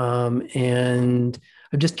 And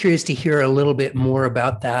I'm just curious to hear a little bit more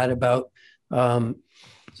about that, about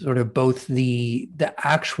sort of both the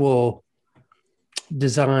actual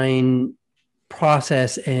design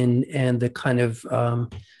process and the kind of,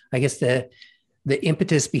 I guess, the the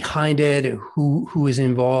impetus behind it, who is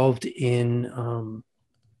involved in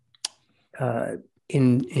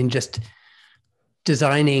just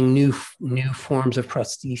designing new forms of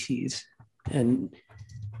prostheses. And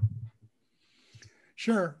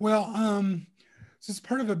sure. Well, so it's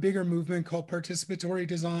part of a bigger movement called participatory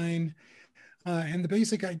design. And the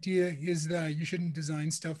basic idea is that you shouldn't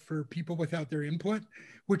design stuff for people without their input,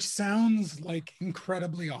 which sounds like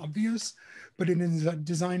incredibly obvious, but it is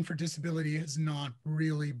design for disability has not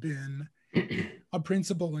really been a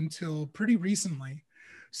principle until pretty recently.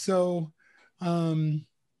 So,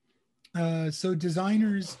 so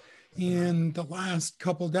designers in the last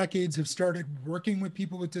couple decades have started working with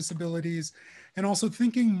people with disabilities and also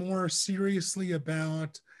thinking more seriously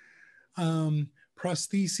about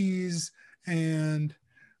prostheses and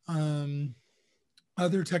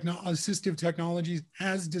other assistive technologies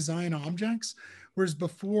as design objects, whereas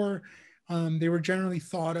before they were generally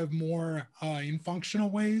thought of more in functional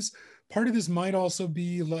ways. Part of this might also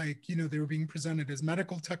be like, you know, they were being presented as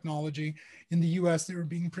medical technology. In the US, they were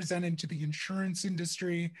being presented to the insurance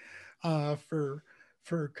industry for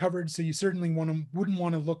coverage. So you certainly wouldn't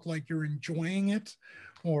want to look like you're enjoying it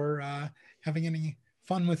or having any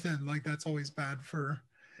fun with it. Like that's always bad for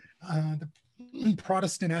the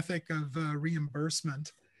Protestant ethic of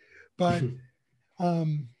reimbursement. But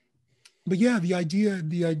yeah, the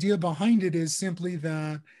idea behind it is simply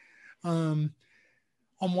that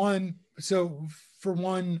for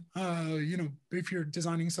one, you know, if you're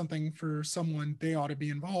designing something for someone, they ought to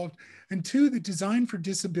be involved. And two, the design for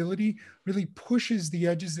disability really pushes the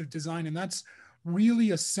edges of design. And that's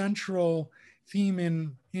really a central theme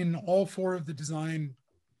in all four of the design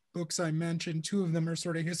books I mentioned. Two of them are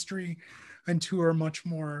sort of history and two are much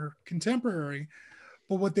more contemporary.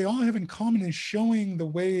 But what they all have in common is showing the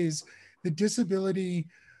ways that disability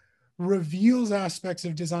reveals aspects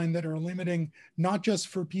of design that are limiting, not just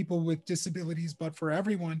for people with disabilities, but for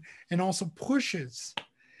everyone, and also pushes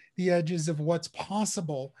the edges of what's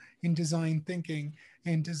possible in design thinking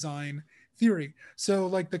and design theory. So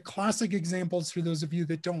like the classic examples for those of you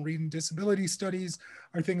that don't read in disability studies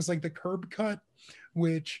are things like the curb cut,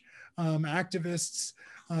 which activists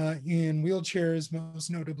in wheelchairs, most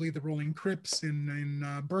notably the Rolling Crips in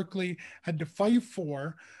Berkeley, had to fight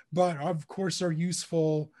for, but of course are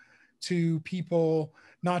useful to people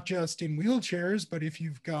not just in wheelchairs, but if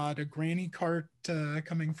you've got a granny cart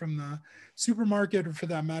coming from the supermarket, or for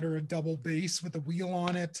that matter, a double base with a wheel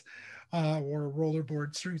on it, or a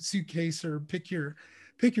rollerboard suitcase, or pick your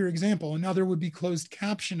example. Another would be closed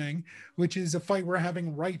captioning, which is a fight we're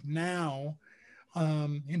having right now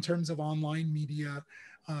in terms of online media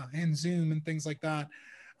and Zoom and things like that.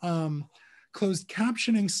 Closed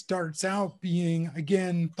captioning starts out being,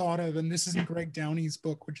 again, thought of, and this is in Greg Downey's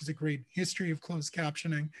book, which is a great history of closed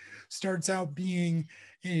captioning, starts out being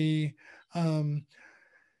a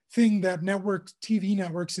thing that TV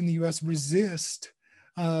networks in the US resist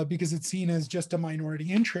because it's seen as just a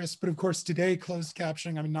minority interest. But of course, today, closed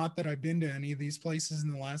captioning, I mean, not that I've been to any of these places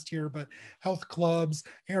in the last year, but health clubs,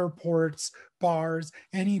 airports, bars,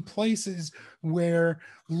 any places where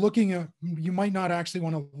looking at, you might not actually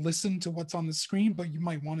want to listen to what's on the screen, but you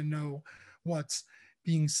might want to know what's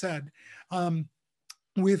being said.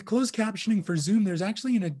 With closed captioning for Zoom, there's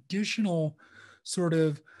actually an additional sort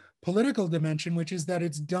of political dimension, which is that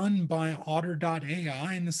it's done by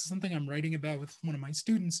Otter.ai. And this is something I'm writing about with one of my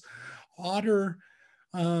students. Otter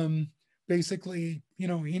basically, you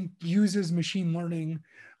know, uses machine learning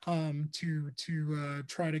to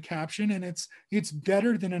try to caption, and it's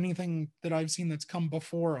better than anything that I've seen that's come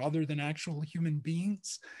before, other than actual human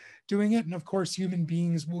beings doing it. And of course, human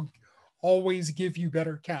beings will always give you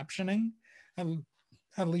better captioning,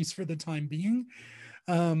 at least for the time being.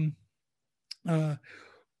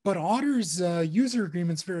 But Otter's user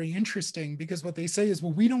agreement's very interesting, because what they say is,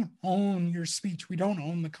 well, we don't own your speech. We don't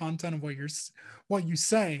own the content of what you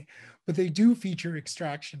say, but they do feature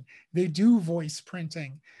extraction. They do voice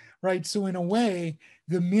printing, right? So in a way,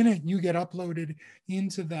 the minute you get uploaded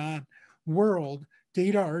into that world,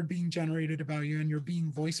 data are being generated about you and you're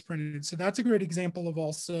being voice printed. So that's a great example of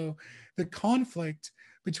also the conflict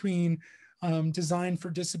between design for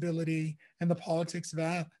disability and the politics of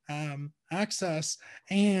access,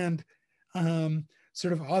 and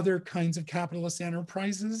sort of other kinds of capitalist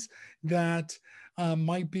enterprises that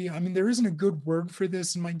might be, I mean, there isn't a good word for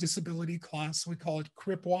this in my disability class. We call it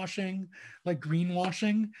crip washing, like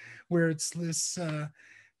greenwashing, where it's this,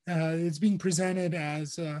 it's being presented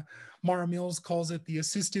as, Mara Mills calls it the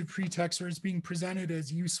assistive pretext, where it's being presented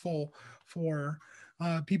as useful for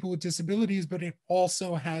people with disabilities, but it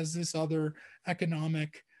also has this other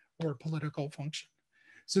economic or political function.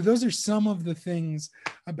 So those are some of the things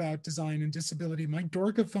about design and disability. My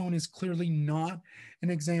Dorcaphone is clearly not an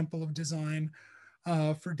example of design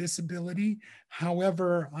for disability.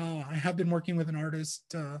 However, I have been working with an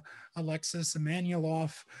artist, Alexis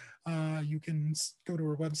Emanueloff. You can go to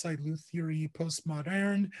her website, Le Theory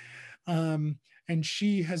Postmoderne. And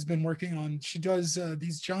she has been working on, she does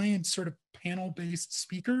these giant sort of panel-based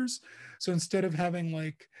speakers. So instead of having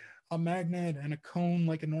like a magnet and a cone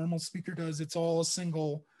like a normal speaker does, it's all a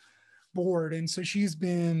single board. And so she's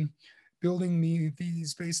been building me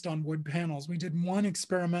these based on wood panels. We did one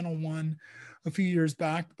experimental one a few years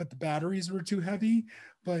back, but the batteries were too heavy.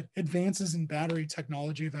 But advances in battery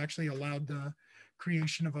technology have actually allowed the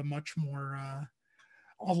creation of a much more,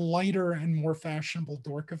 a lighter and more fashionable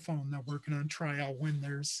Dorcaphone that we're going to try out when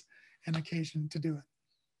there's an occasion to do it.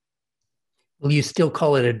 Will you still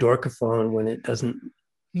call it a Dorcaphone when it doesn't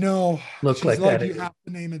No, look she's like like, that? you have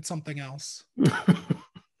to name it something else.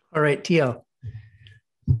 All right, TL.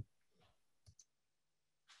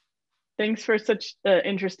 Thanks for such an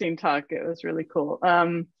interesting talk. It was really cool.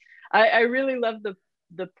 I really love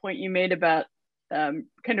the point you made about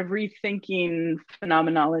kind of rethinking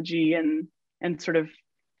phenomenology and sort of,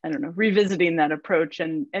 I don't know, revisiting that approach,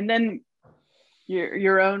 and then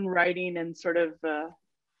your own writing and sort of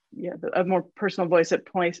a more personal voice at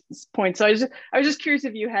points. So I was just curious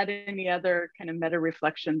if you had any other kind of meta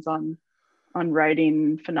reflections on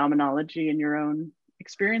writing phenomenology in your own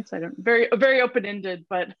experience. I don't, very open-ended,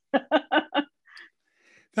 but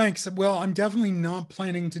Thanks. Well, I'm definitely not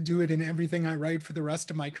planning to do it in everything I write for the rest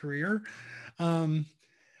of my career. I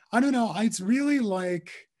don't know. It's really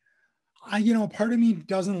like, part of me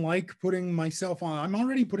doesn't like putting myself on. I'm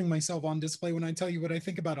already putting myself on display when I tell you what I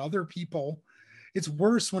think about other people. It's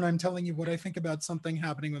worse when I'm telling you what I think about something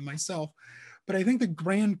happening with myself. But I think the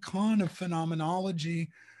grand con of phenomenology,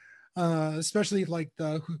 especially like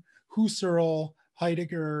the Husserl,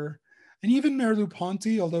 Heidegger, and even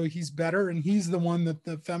Merleau-Ponty, although he's better, and he's the one that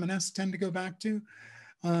the feminists tend to go back to.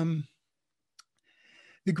 The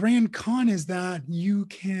grand con is that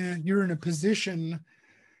you're in a position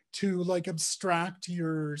to like abstract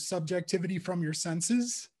your subjectivity from your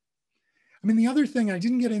senses. I mean, the other thing, I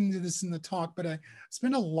didn't get into this in the talk, but I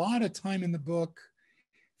spent a lot of time in the book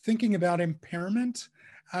thinking about impairment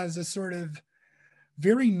as a sort of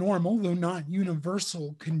very normal, though not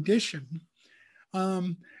universal, condition.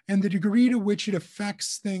 And the degree to which it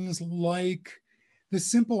affects things like the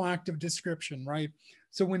simple act of description, right?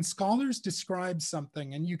 So when scholars describe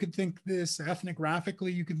something, and you could think this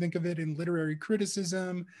ethnographically, you can think of it in literary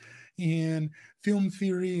criticism, in film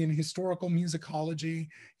theory, in historical musicology,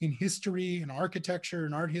 in history, in architecture,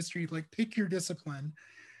 in art history, like pick your discipline.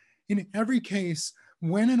 In every case,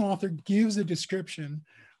 when an author gives a description,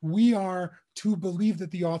 we are to believe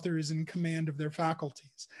that the author is in command of their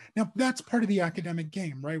faculties. Now, that's part of the academic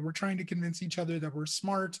game, right? We're trying to convince each other that we're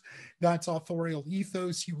smart. That's authorial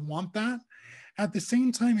ethos. You want that. At the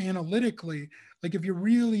same time, analytically, like if you're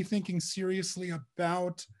really thinking seriously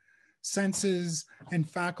about senses and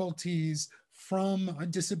faculties from a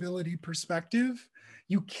disability perspective,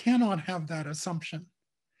 you cannot have that assumption.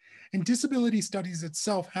 And disability studies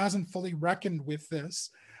itself hasn't fully reckoned with this.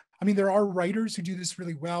 I mean, there are writers who do this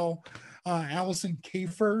really well. Alison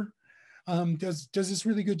Kafer does this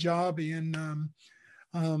really good job in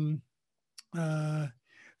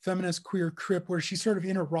Feminist Queer Crip, where she sort of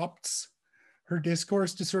interrupts her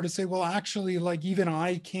discourse to sort of say, well, actually, like even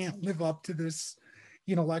I can't live up to this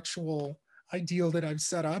intellectual ideal that I've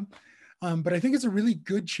set up. But I think it's a really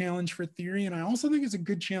good challenge for theory. And I also think it's a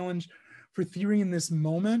good challenge for theory in this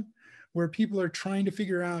moment where people are trying to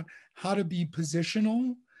figure out how to be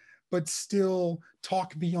positional, but still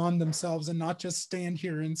talk beyond themselves and not just stand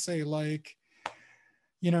here and say like,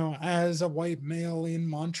 as a white male in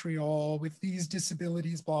Montreal with these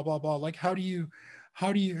disabilities, blah, blah, blah. Like, how do you,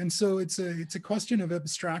 and so it's a question of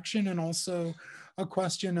abstraction, and also a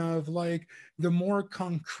question of like, the more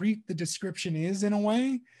concrete the description is in a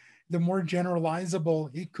way, the more generalizable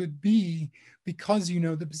it could be because you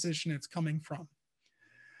know the position it's coming from.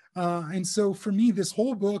 And so for me, this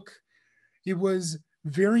whole book, it was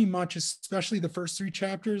very much, especially the first 3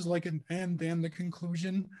 chapters, like, and then the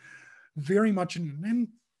conclusion, very much, and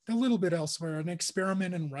a little bit elsewhere, an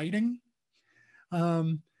experiment in writing,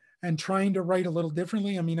 and trying to write a little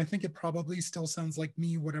differently. I mean, I think it probably still sounds like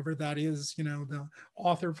me, whatever that is, the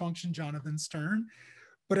author function, Jonathan Sterne.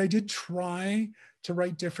 But I did try to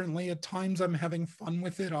write differently. At times I'm having fun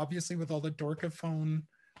with it, obviously with all the Dorcaphone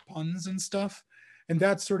puns and stuff. And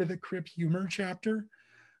that's sort of the Crip humor chapter.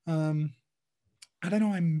 I don't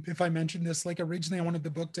know if I mentioned this, like originally I wanted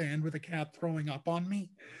the book to end with a cat throwing up on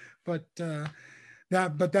me, but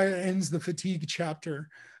but that ends the fatigue chapter,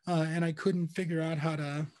 and I couldn't figure out how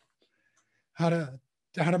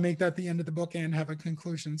to make that the end of the book and have a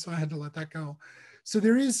conclusion, so I had to let that go. So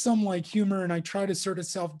there is some like humor, and I try to sort of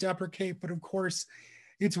self-deprecate, but of course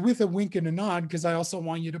it's with a wink and a nod, because I also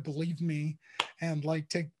want you to believe me and like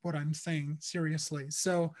take what I'm saying seriously.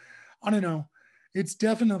 So I don't know, it's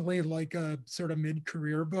definitely like a sort of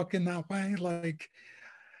mid-career book in that way. Like,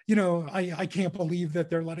 you know, I can't believe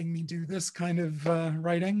that they're letting me do this kind of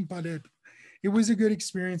writing, but it was a good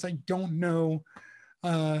experience. I don't know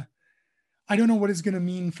what it's going to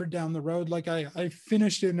mean for down the road. Like I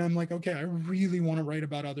finished it and I'm like, okay, I really want to write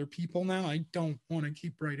about other people now. I don't want to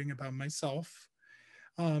keep writing about myself.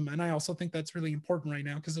 And I also think that's really important right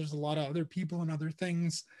now, because there's a lot of other people and other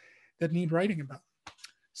things that need writing about.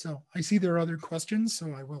 So I see there are other questions,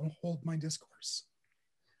 so I will hold my discourse.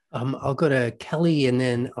 I'll go to Kelly, and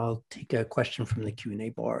then I'll take a question from the Q&A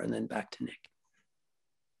bar, and then back to Nick.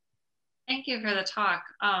 Thank you for the talk.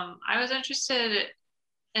 I was interested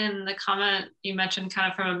in the comment you mentioned,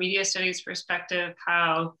 kind of from a media studies perspective,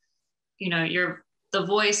 how, you know, the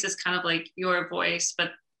voice is kind of like your voice,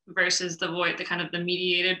 but versus the voice, the kind of the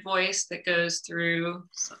mediated voice that goes through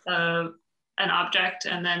an object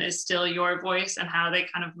and then is still your voice, and how they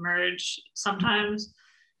kind of merge sometimes.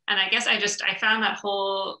 And I guess I found that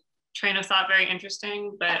whole train of thought very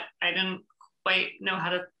interesting, but I didn't quite know how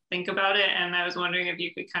to think about it. And I was wondering if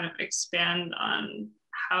you could kind of expand on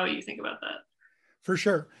how you think about that. For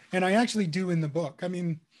sure. And I actually do in the book. I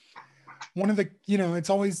mean, one of the, you know, it's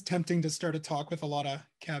always tempting to start a talk with a lot of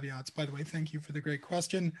caveats. By the way, thank you for the great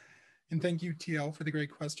question. And thank you, TL, for the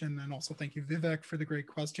great question. And also thank you, Vivek, for the great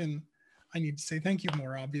question. I need to say thank you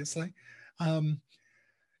more, obviously.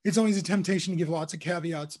 It's always a temptation to give lots of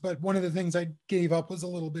caveats, but one of the things I gave up was a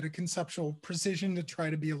little bit of conceptual precision to try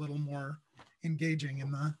to be a little more engaging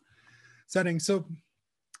in the setting. So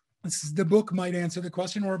the book might answer the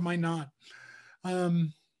question, or it might not.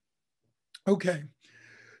 Okay,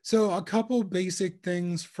 so a couple basic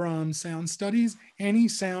things from sound studies. Any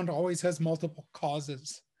sound always has multiple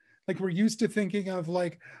causes. Like, we're used to thinking of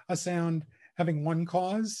like a sound having one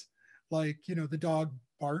cause, like, you know, the dog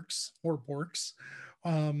barks or borks,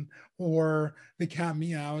 or the cat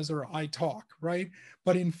meows, or I talk, right?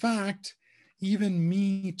 But in fact, even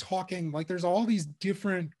me talking, like, there's all these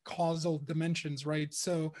different causal dimensions, right?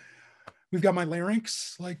 So we've got my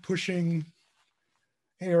larynx, like pushing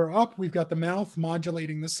air up. We've got the mouth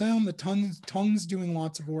modulating the sound, the tongue's doing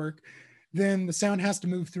lots of work. Then the sound has to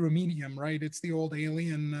move through a medium, right? It's the old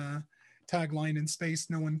alien tagline in space: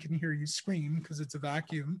 no one can hear you scream because it's a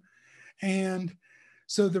vacuum. And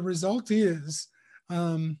so the result is,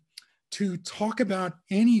 to talk about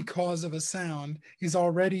any cause of a sound is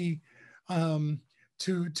already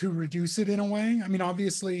to reduce it in a way. I mean,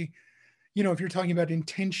 obviously, you know, if you're talking about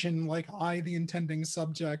intention, like I, the intending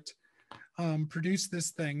subject, produce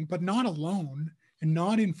this thing, but not alone and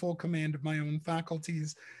not in full command of my own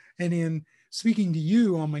faculties. And in speaking to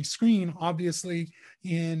you on my screen, obviously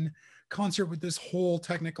in concert with this whole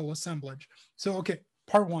technical assemblage. So, okay,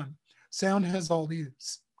 part one, sound has all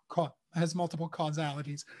these, has multiple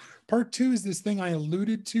causalities. Part two is this thing I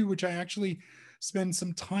alluded to, which I actually spend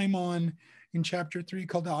some time on in chapter 3,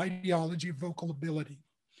 called the ideology of vocal ability.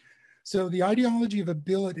 So the ideology of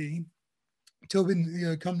ability, Tobin,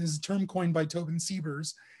 is a term coined by Tobin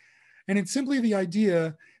Siebers, and it's simply the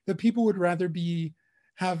idea that people would rather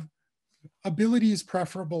have ability is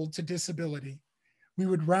preferable to disability. We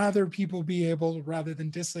would rather people be able rather than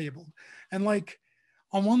disabled. And like,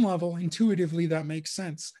 on one level, intuitively, that makes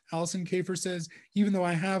sense. Alison Kafer says, even though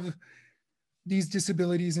I have these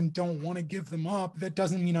disabilities and don't want to give them up, that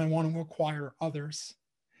doesn't mean I want to acquire others,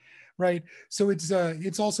 right? So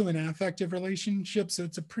it's also an affective relationship. So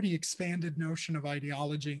it's a pretty expanded notion of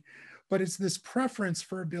ideology, but it's this preference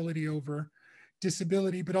for ability over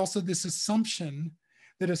disability, but also this assumption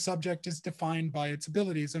that a subject is defined by its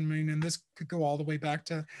abilities. I mean, and this could go all the way back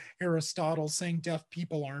to Aristotle saying deaf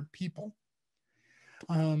people aren't people.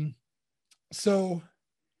 So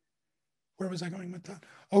where was I going with that?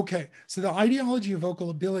 Okay, so the ideology of vocal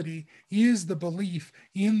ability is the belief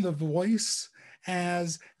in the voice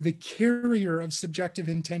as the carrier of subjective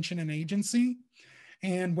intention and agency.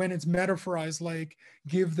 And when it's metaphorized, like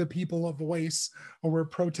give the people a voice, or where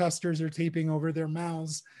protesters are taping over their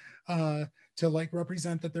mouths to like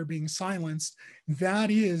represent that they're being silenced,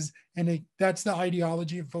 that's the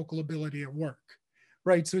ideology of vocal ability at work.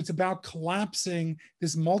 Right, so it's about collapsing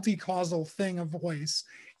this multi-causal thing of voice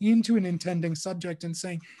into an intending subject and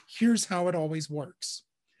saying, here's how it always works.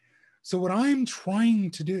 So what I'm trying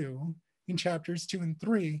to do in chapters 2 and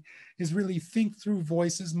 3 is really think through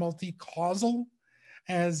voice as multi-causal,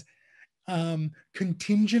 as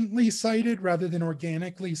contingently cited rather than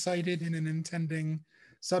organically cited in an intending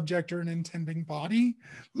subject or an intending body,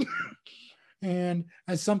 and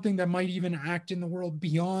as something that might even act in the world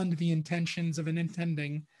beyond the intentions of an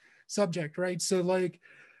intending subject, right? So like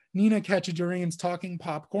Nina Kachadurian's talking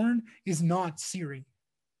popcorn is not Siri,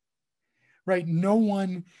 right? No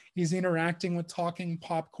one is interacting with talking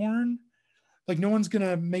popcorn. Like no one's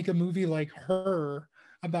gonna make a movie like Her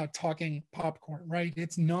about talking popcorn, right?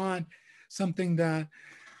 It's not something that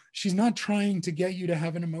she's not trying to get you to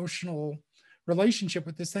have an emotional relationship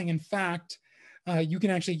with this thing. In fact, you can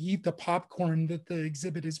actually eat the popcorn that the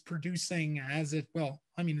exhibit is producing as it, well,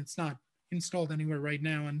 I mean, it's not installed anywhere right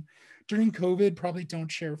now. And during COVID, probably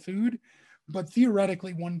don't share food, but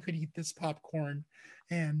theoretically one could eat this popcorn.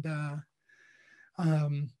 And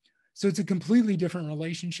so it's a completely different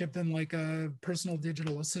relationship than like a personal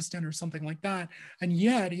digital assistant or something like that. And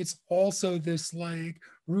yet it's also this like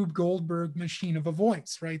Rube Goldberg machine of a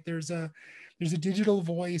voice, right? There's a digital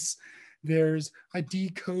voice, there's a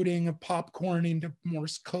decoding of popcorn into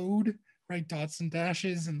Morse code, right? Dots and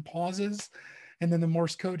dashes and pauses. And then the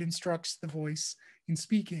Morse code instructs the voice in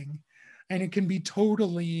speaking. And it can be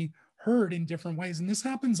totally heard in different ways. And this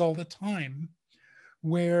happens all the time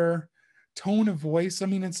where tone of voice, I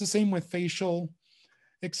mean, it's the same with facial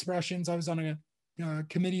expressions. I was on a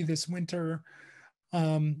committee this winter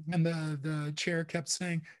and the chair kept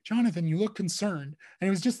saying, Jonathan, you look concerned. And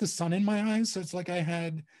it was just the sun in my eyes. So it's like I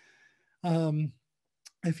had,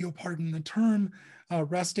 if you'll pardon the term,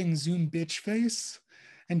 resting Zoom bitch face.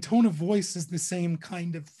 And tone of voice is the same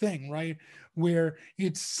kind of thing, right? Where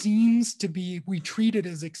it seems to be, we treat it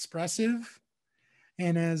as expressive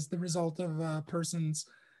and as the result of a person's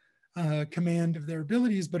command of their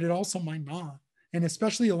abilities, but it also might not. And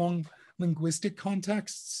especially along linguistic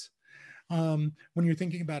contexts, when you're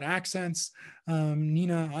thinking about accents,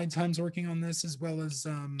 Nina Eidheim's working on this, as well as,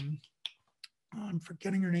 I'm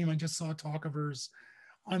forgetting her name, I just saw a talk of hers.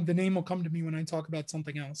 The name will come to me when I talk about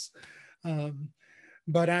something else.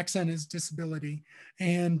 But accent is disability.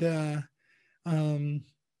 And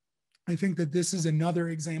I think that this is another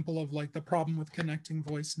example of like the problem with connecting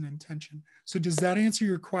voice and intention. So does that answer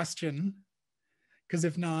your question? Because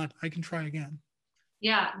if not, I can try again.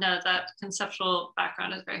 Yeah, no, that conceptual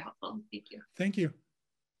background is very helpful. Thank you. Thank you.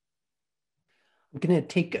 I'm going to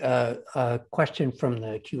take a question from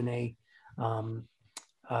the Q&A from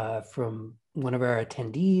one of our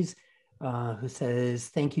attendees who says,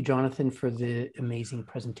 thank you, Jonathan, for the amazing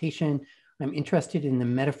presentation. I'm interested in the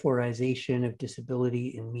metaphorization of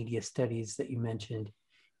disability in media studies that you mentioned.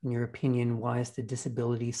 In your opinion, why is the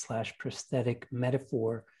disability / prosthetic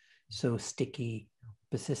metaphor so sticky,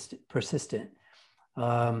 persistent?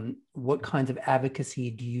 What kinds of advocacy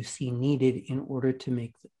do you see needed in order to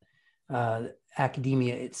make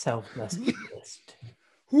academia itself less elitist?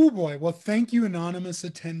 Oh boy, well, thank you, anonymous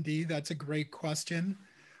attendee. That's a great question.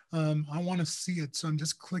 I want to see it, so I'm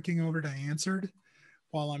just clicking over to answered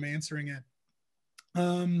while I'm answering it.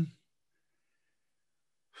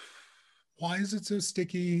 Why is it so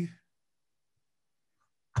sticky?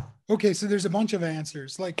 Okay, so there's a bunch of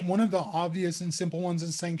answers. Like one of the obvious and simple ones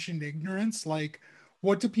is sanctioned ignorance. Like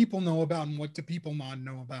what do people know about and what do people not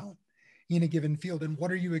know about in a given field? And what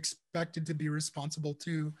are you expected to be responsible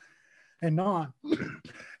to and not?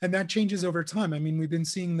 And that changes over time. I mean, we've been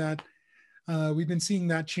seeing that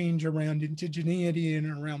change around indigeneity and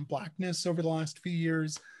around Blackness over the last few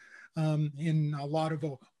years. In a lot of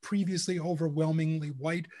previously overwhelmingly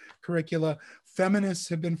white curricula. Feminists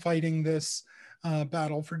have been fighting this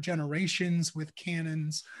battle for generations with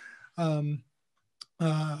canons of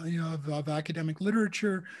academic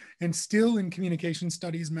literature, and still in communication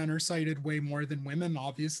studies, men are cited way more than women.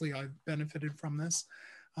 Obviously, I've benefited from this,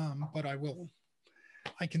 but I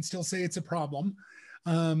can still say it's a problem.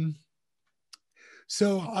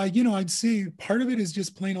 So, I'd say part of it is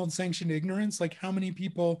just plain old sanctioned ignorance. Like how many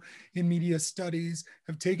people in media studies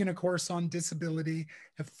have taken a course on disability,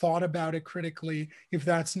 have thought about it critically, if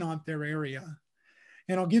that's not their area.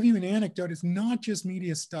 And I'll give you an anecdote. It's not just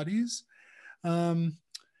media studies.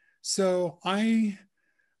 So I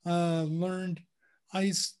went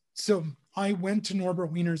to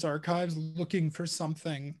Norbert Wiener's archives looking for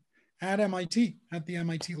something at MIT, at the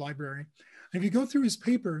MIT library. And if you go through his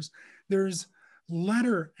papers, there's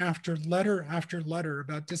letter after letter after letter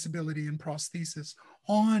about disability and prosthesis,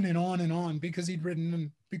 on and on and on, because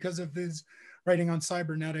because of his writing on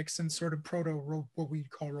cybernetics and sort of what we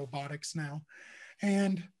call robotics now.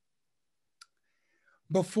 And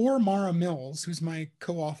before Mara Mills, who's my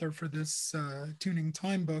co-author for this Tuning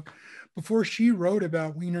Time book, before she wrote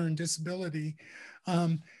about Wiener and disability,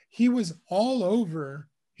 he was all over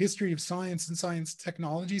history of science and science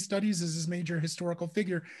technology studies as his major historical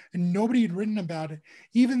figure, and nobody had written about it,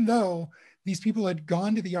 even though these people had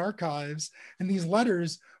gone to the archives and these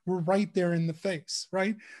letters were right there in the face,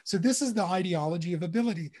 right? So this is the ideology of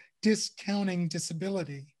ability, discounting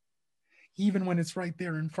disability, even when it's right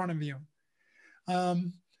there in front of you.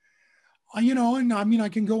 You know, and I mean, I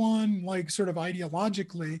can go on like sort of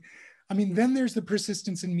ideologically. I mean, then there's the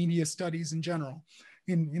persistence in media studies in general,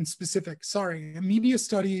 in specific, sorry. Media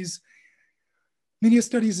studies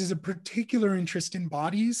is a particular interest in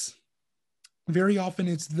bodies. Very often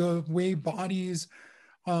it's the way bodies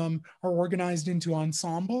are organized into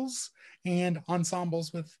ensembles and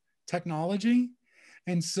ensembles with technology.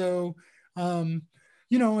 And so,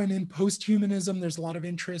 you know, and in post-humanism, there's a lot of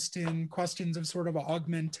interest in questions of sort of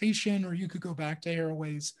augmentation, or you could go back to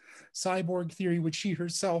Haraway's cyborg theory, which she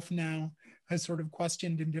herself now has sort of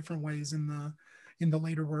questioned in different ways in the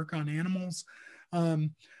later work on animals.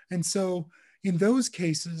 And so in those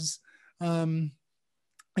cases, I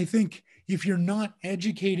think if you're not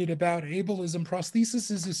educated about ableism,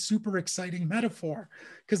 prosthesis is a super exciting metaphor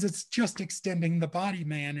because it's just extending the body,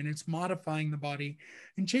 man, and it's modifying the body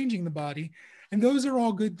and changing the body. And those are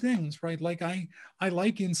all good things, right? Like I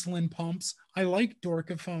like insulin pumps. I like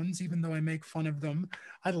dorkophones, even though I make fun of them.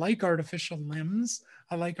 I like artificial limbs.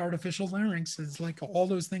 I like artificial larynxes. Like all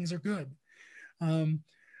those things are good.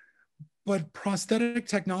 But prosthetic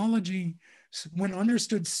technology, when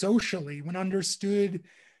understood socially, when understood,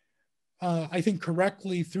 I think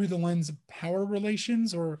correctly through the lens of power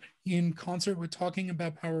relations or in concert with talking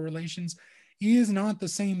about power relations, is not the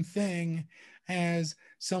same thing as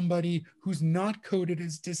somebody who's not coded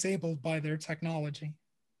as disabled by their technology,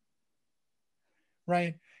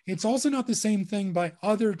 right? It's also not the same thing by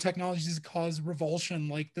other technologies that cause revulsion,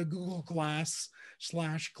 like the Google Glass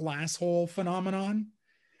 / glass hole phenomenon,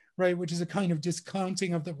 right? Which is a kind of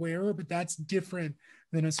discounting of the wearer, but that's different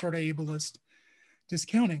than a sort of ableist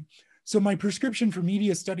discounting. So my prescription for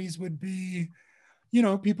media studies would be, you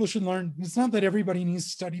know, people should learn, it's not that everybody needs to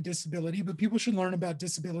study disability, but people should learn about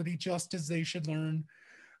disability just as they should learn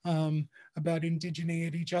about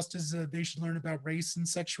indigeneity, just as they should learn about race and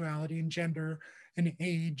sexuality and gender and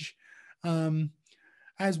age.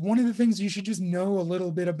 As one of the things you should just know a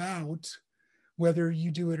little bit about, whether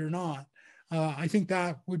you do it or not. I think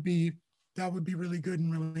that would be really good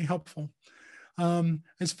and really helpful.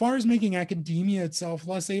 As far as making academia itself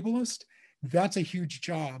less ableist, that's a huge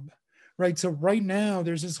job, right? So right now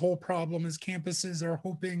there's this whole problem as campuses are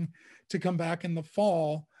hoping to come back in the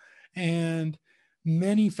fall, and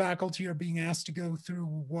many faculty are being asked to go through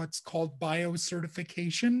what's called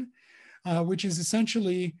biocertification, which is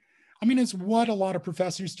essentially, I mean, it's what a lot of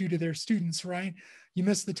professors do to their students, right? You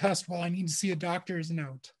missed the test, well, I need to see a doctor's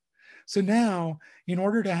note. So now, in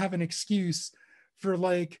order to have an excuse for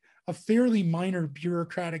like a fairly minor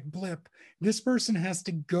bureaucratic blip, this person has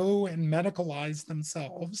to go and medicalize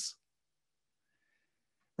themselves,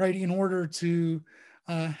 right, in order to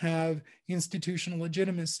have institutional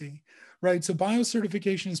legitimacy, right? So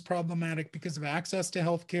biocertification is problematic because of access to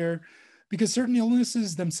healthcare, because certain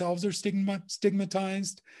illnesses themselves are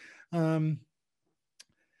stigmatized.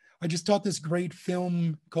 I just taught this great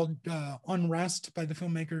film called Unrest by the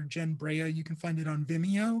filmmaker Jen Brea. You can find it on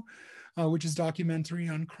Vimeo, which is a documentary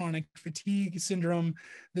on chronic fatigue syndrome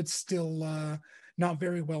that's still not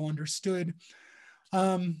very well understood.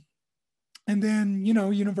 And then, you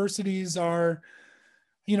know, universities are,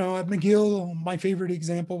 you know, at McGill, my favorite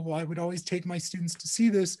example, I would always take my students to see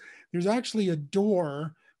this. There's actually a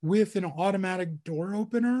door with an automatic door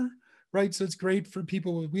opener, right? So it's great for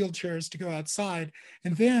people with wheelchairs to go outside.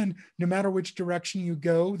 And then no matter which direction you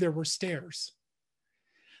go, there were stairs.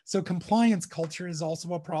 So compliance culture is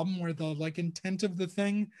also a problem where the like intent of the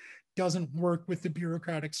thing doesn't work with the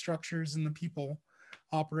bureaucratic structures and the people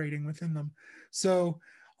operating within them. So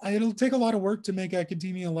it'll take a lot of work to make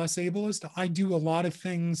academia less ableist. I do a lot of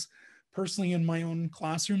things personally in my own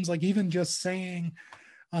classrooms, like even just saying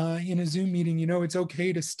in a Zoom meeting, you know, it's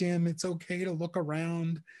okay to stim, it's okay to look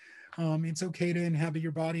around, it's okay to inhabit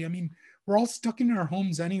your body. I mean, we're all stuck in our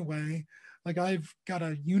homes anyway. Like I've got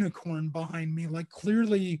a unicorn behind me. Like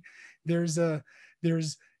clearly there's a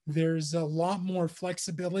lot more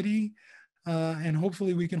flexibility and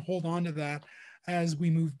hopefully we can hold on to that as we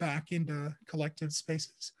move back into collective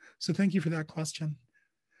spaces. So thank you for that question.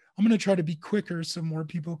 I'm going to try to be quicker so more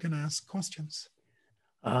people can ask questions.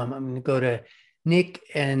 I'm going to go to Nick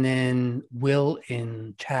and then Will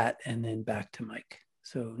in chat and then back to Mike.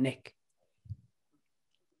 So Nick.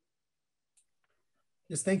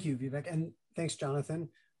 Yes, thank you, Vivek. And thanks, Jonathan,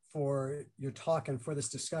 for your talk and for this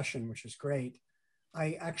discussion, which is great.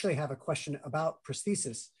 I actually have a question about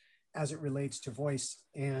prosthesis as it relates to voice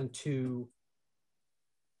and to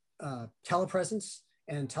telepresence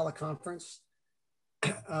and teleconference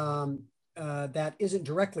that isn't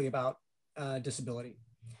directly about disability.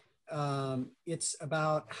 It's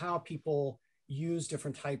about how people use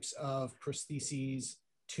different types of prostheses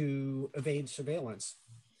to evade surveillance.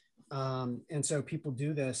 And so people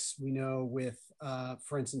do this, we know, with,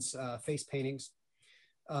 for instance, face paintings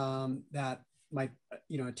that might,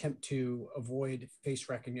 attempt to avoid face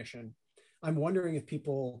recognition. I'm wondering if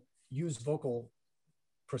people use vocal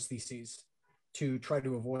prostheses to try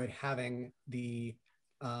to avoid having the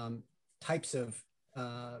types of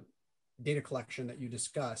data collection that you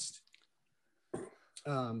discussed.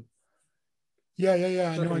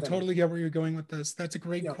 Yeah. No, I totally get where you're going with this. That's a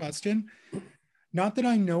great question. Not that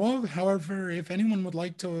I know of. However, if anyone would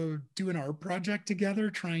like to do an art project together,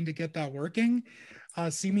 trying to get that working,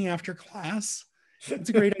 see me after class. It's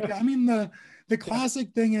a great idea. I mean, the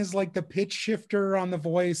classic thing is like the pitch shifter on the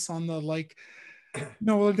voice on the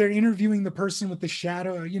they're interviewing the person with the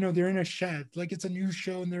shadow, they're in a shed, like it's a news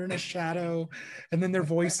show and they're in a shadow and then their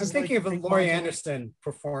voice is thinking of a Laurie Anderson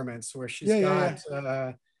performance where she's got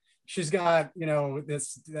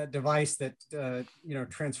that device that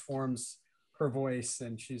transforms her voice,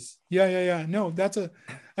 and she's no,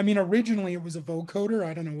 originally it was a vocoder.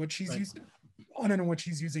 I don't know what she's using. I don't know what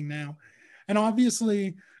she's using now. And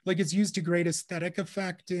obviously, like, it's used to great aesthetic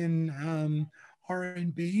effect in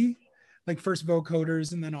R&B, like first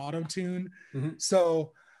vocoders and then auto-tune.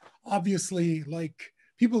 So obviously, like,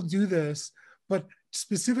 people do this, but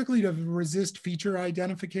specifically to resist feature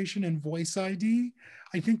identification and voice ID,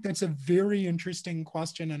 I think that's a very interesting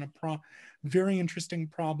question and a very interesting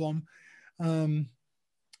problem. And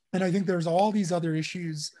I think there's all these other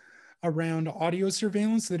issues around audio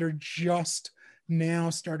surveillance that are just now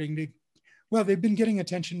starting to, they've been getting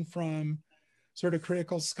attention from sort of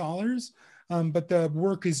critical scholars, but the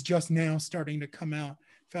work is just now starting to come out.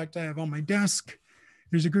 In fact, I have on my desk,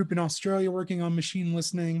 there's a group in Australia working on machine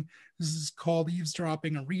listening. This is called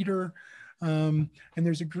Eavesdropping a Reader. And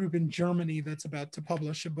there's a group in Germany that's about to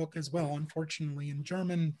publish a book as well, unfortunately in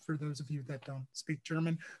German, for those of you that don't speak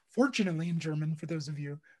German. Fortunately in German, for those of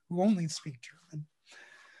you who only speak German.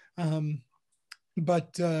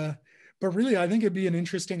 But really, I think it'd be an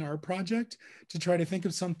interesting art project to try to think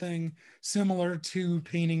of something similar to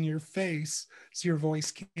painting your face so your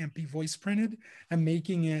voice can't be voice printed, and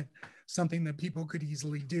making it something that people could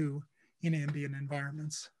easily do in ambient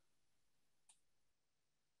environments.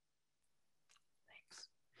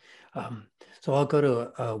 So I'll go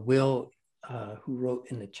to Will, who wrote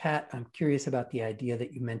in the chat. I'm curious about the idea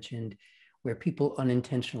that you mentioned where people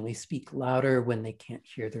unintentionally speak louder when they can't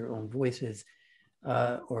hear their own voices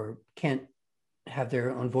or can't have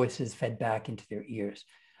their own voices fed back into their ears.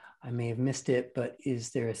 I may have missed it, but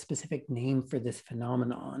is there a specific name for this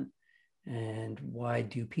phenomenon? And why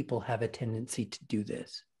do people have a tendency to do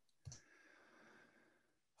this?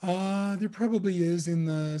 There probably is in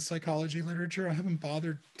the psychology literature. I haven't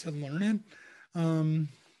bothered to learn it.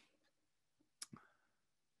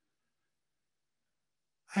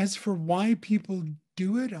 As for why people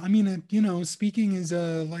do it, I mean, speaking is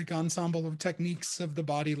a like ensemble of techniques of the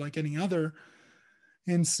body like any other.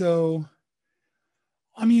 And so,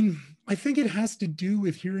 I mean, I think it has to do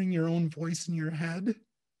with hearing your own voice in your head,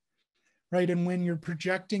 right? And when you're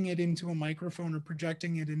projecting it into a microphone or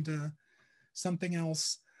projecting it into something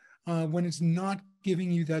else, when it's not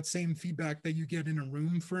giving you that same feedback that you get in a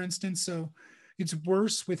room, for instance. So it's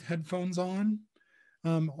worse with headphones on,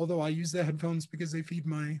 although I use the headphones because they feed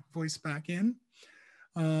my voice back in.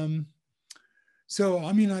 So,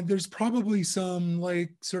 I mean, there's probably some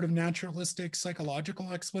like sort of naturalistic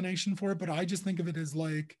psychological explanation for it, but I just think of it as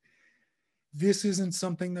like, this isn't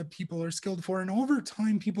something that people are skilled for. And over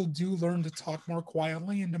time, people do learn to talk more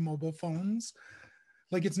quietly into mobile phones.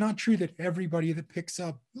 Like, it's not true that everybody that picks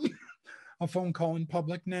up a phone call in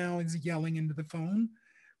public now is yelling into the phone,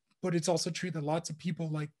 but it's also true that lots of people,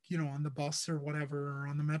 like, on the bus or whatever, or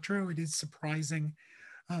on the metro, it is surprising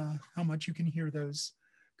how much you can hear those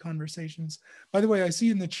conversations. By the way, I see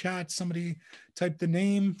in the chat, somebody typed the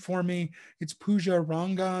name for me. It's Pooja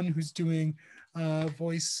Rangan, who's doing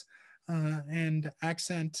voice and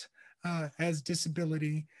accent as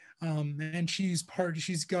disability. And she's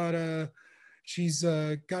got a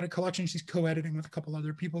collection she's co-editing with a couple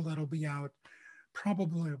other people that'll be out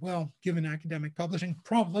probably, well, given academic publishing,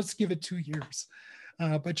 let's give it 2 years.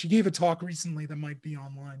 But she gave a talk recently that might be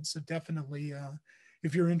online. So definitely,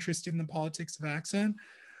 if you're interested in the politics of accent,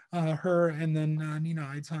 her, and then Nina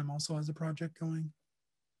Eidsheim also has a project going.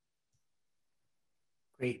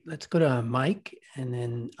 Great. Let's go to Mike, and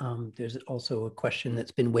then there's also a question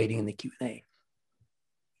that's been waiting in the Q&A.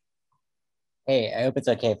 Hey, I hope it's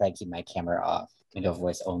okay if I keep my camera off. I go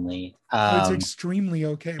voice only. It's extremely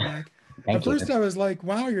okay, Mike. At first I was like,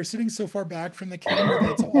 wow, you're sitting so far back from the camera.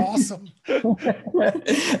 That's awesome.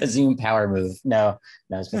 A Zoom power move. No,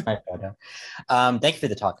 it's just my photo. Thank you for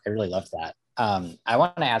the talk. I really loved that. I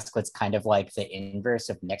want to ask what's kind of like the inverse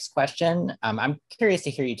of Nick's question. I'm curious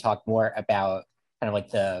to hear you talk more about kind of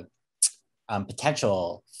like the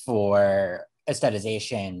potential for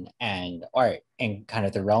aestheticization and art in kind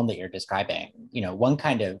of the realm that you're describing. You know, one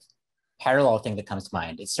kind of parallel thing that comes to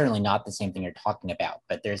mind, it's certainly not the same thing you're talking about,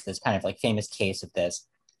 but there's this kind of like famous case of this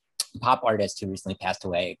pop artist who recently passed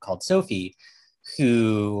away called Sophie,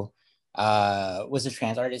 who was a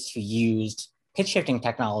trans artist who used pitch shifting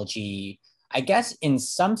technology, I guess in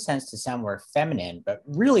some sense to sound more feminine, but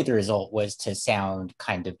really the result was to sound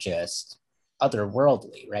kind of just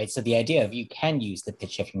otherworldly, right? So the idea of you can use the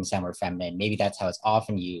pitch shifting to sound more feminine, maybe that's how it's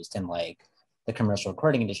often used in like the commercial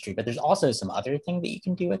recording industry, but there's also some other thing that you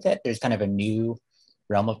can do with it. There's kind of a new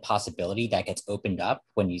realm of possibility that gets opened up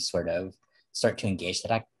when you sort of start to engage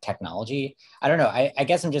that technology. I don't know, I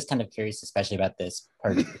guess I'm just kind of curious, especially about this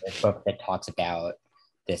part of the book that talks about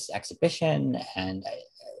this exhibition, and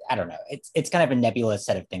I don't know, it's kind of a nebulous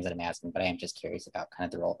set of things that I'm asking, but I am just curious about kind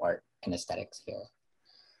of the role of art and aesthetics here.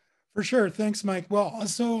 For sure. Thanks, Mike. Well,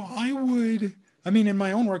 so in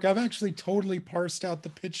my own work, I've actually totally parsed out the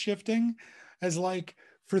pitch shifting as like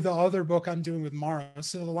for the other book I'm doing with Mara.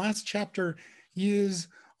 So the last chapter is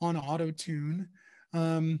on auto-tune.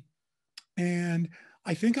 And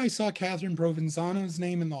I think I saw Catherine Provenzano's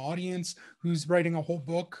name in the audience, who's writing a whole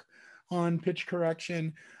book on pitch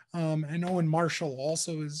correction. And Owen Marshall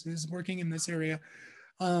also is working in this area.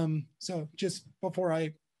 So just before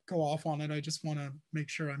I go off on it, I just want to make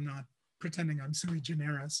sure I'm not pretending I'm sui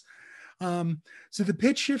generis. So the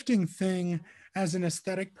pitch shifting thing as an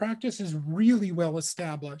aesthetic practice is really well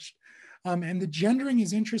established. And the gendering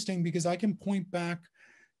is interesting because I can point back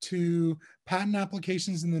to patent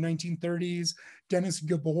applications in the 1930s, Dennis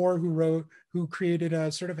Gabor, who created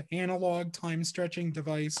a sort of analog time stretching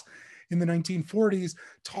device in the 1940s,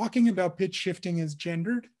 talking about pitch shifting as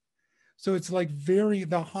gendered. So it's like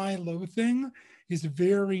the high-low thing is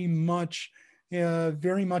very much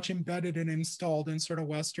embedded and installed in sort of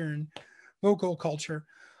Western vocal culture.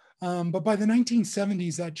 But by the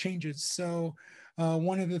 1970s, that changes. So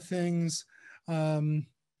one of the things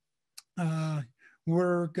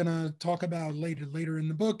we're gonna talk about later in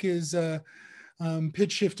the book is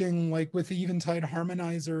pitch shifting, like with the Eventide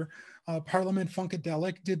harmonizer. Parliament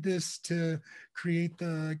Funkadelic did this to create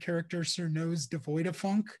the character Sir Nose devoid of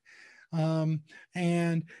funk.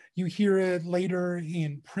 And you hear it later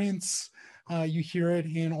in Prince. You hear it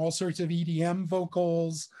in all sorts of EDM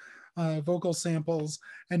vocals, vocal samples,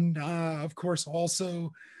 and of course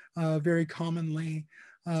also very commonly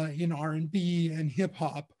in R&B and hip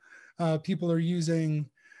hop. People are using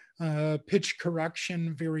pitch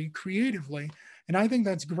correction very creatively. And I think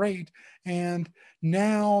that's great. And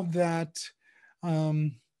now that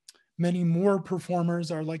many more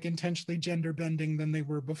performers are like intentionally gender bending than they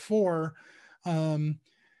were before, this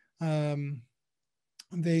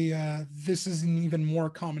is an even more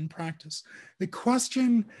common practice. The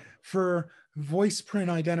question for voice print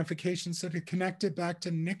identification, so to connect it back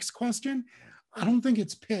to Nick's question, I don't think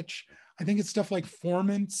it's pitch. I think it's stuff like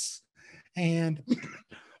formants and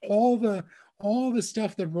all the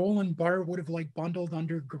stuff that Roland Barthes would have like bundled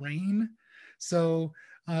under grain. So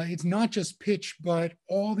it's not just pitch, but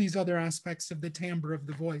all these other aspects of the timbre of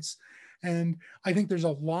the voice. And I think there's a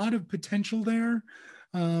lot of potential there.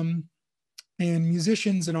 And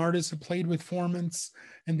musicians and artists have played with formants,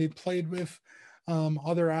 and they played with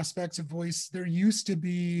other aspects of voice. There used to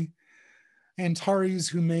be Antares,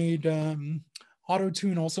 who made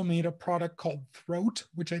Auto-Tune, also made a product called Throat,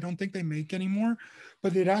 which I don't think they make anymore,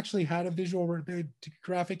 but it actually had a visual where the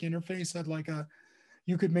graphic interface had like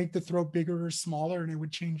you could make the throat bigger or smaller and it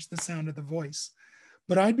would change the sound of the voice.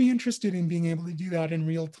 But I'd be interested in being able to do that in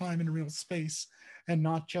real time, in real space, and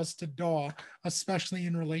not just to DAW, especially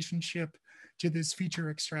in relationship to this feature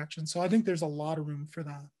extraction. So I think there's a lot of room for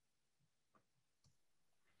that.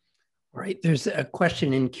 All right, there's a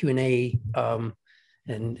question in Q&A,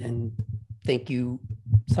 and thank you,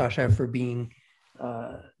 Sasha, for being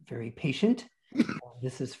very patient.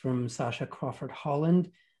 This is from Sasha Crawford Holland.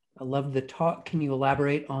 I love the talk. Can you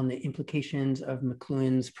elaborate on the implications of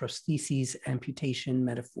McLuhan's prostheses amputation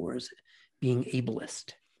metaphors being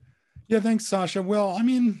ableist? Yeah, thanks, Sasha. Well, I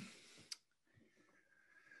mean,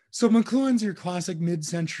 So McLuhan's your classic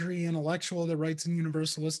mid-century intellectual that writes in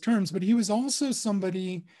universalist terms, but he was also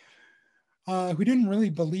somebody who didn't really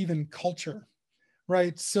believe in culture,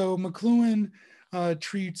 right? So McLuhan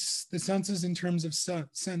treats the senses in terms of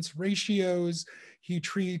sense ratios. He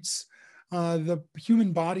treats the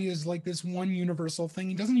human body as like this one universal thing.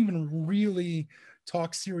 He doesn't even really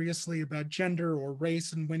talk seriously about gender or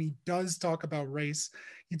race. And when he does talk about race,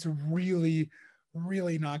 it's really,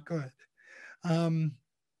 really not good.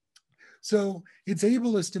 So it's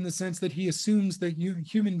ableist in the sense that he assumes that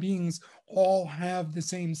human beings all have the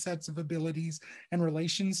same sets of abilities and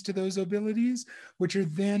relations to those abilities, which are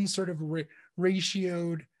then sort of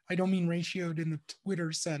ratioed. I don't mean ratioed in the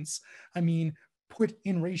Twitter sense. I mean put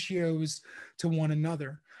in ratios to one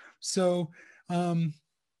another. So the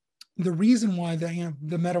reason why the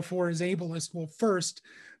metaphor is ableist, well, first,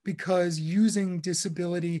 because using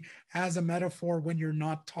disability as a metaphor when you're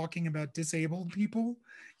not talking about disabled people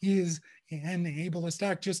is an ableist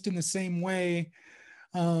act, just in the same way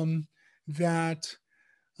that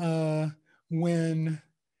when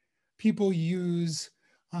people use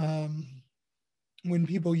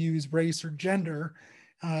race or gender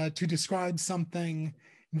to describe something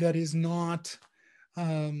that is not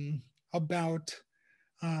about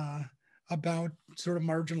sort of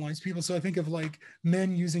marginalized people. So I think of like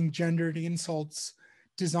men using gendered insults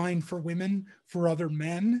designed for women for other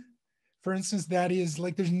men. For instance, that is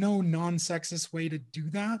like, there's no non-sexist way to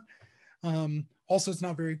do that. Also, it's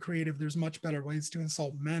not very creative. There's much better ways to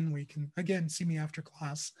insult men. We can, again, see me after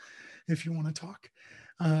class if you want to talk.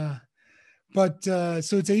 So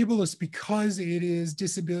it's ableist because it is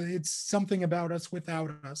disability. It's something about us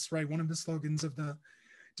without us, right? One of the slogans of the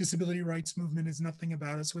disability rights movement is nothing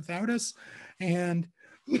about us without us. And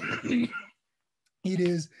it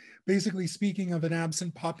is basically speaking of an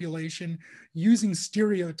absent population using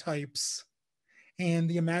stereotypes and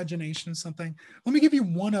the imagination of something. Let me give you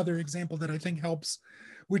one other example that I think helps,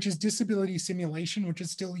 which is disability simulation, which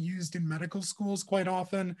is still used in medical schools quite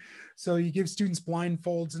often. So you give students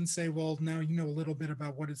blindfolds and say, well, now you know a little bit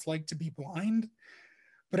about what it's like to be blind.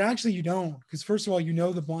 But actually you don't, because first of all, you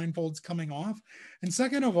know the blindfold's coming off. And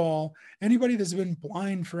second of all, anybody that's been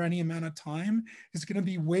blind for any amount of time is going to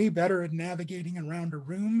be way better at navigating around a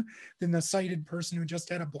room than the sighted person who just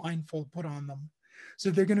had a blindfold put on them. So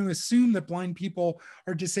they're going to assume that blind people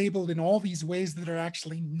are disabled in all these ways that are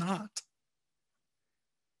actually not.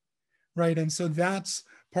 Right, and so that's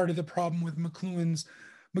part of the problem with McLuhan's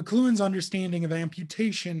understanding of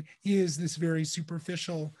amputation is this very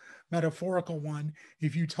superficial metaphorical one.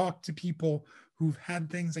 If you talk to people who've had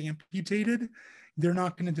things amputated, they're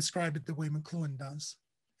not going to describe it the way McLuhan does.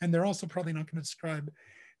 And they're also probably not going to describe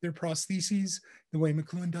their prostheses the way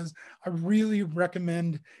McLuhan does. I really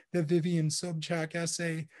recommend the Vivian Sobchak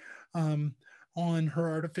essay on her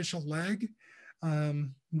artificial leg.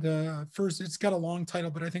 The first, it's got a long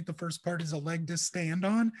title, but I think the first part is a leg to stand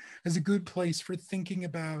on, is a good place for thinking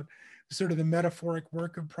about sort of the metaphoric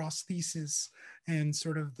work of prosthesis and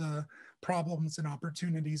sort of the problems and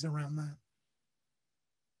opportunities around that.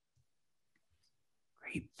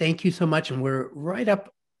 Great, thank you so much. And we're right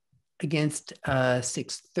up against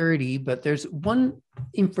 6:30, but there's one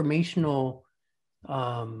informational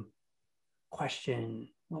question.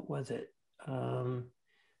 What was it?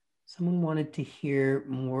 Someone wanted to hear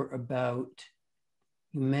more about,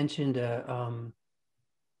 you mentioned,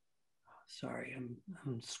 sorry,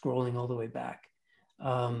 I'm scrolling all the way back.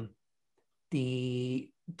 The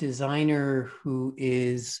designer who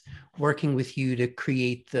is working with you to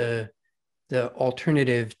create the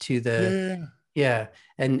alternative to the,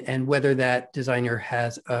 and whether that designer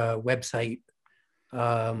has a website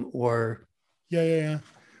or Let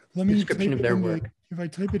me description of their work. If I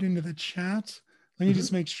type it into the chat, let me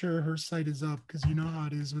just make sure her site is up, because you know how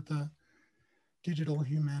it is with the digital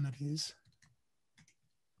humanities.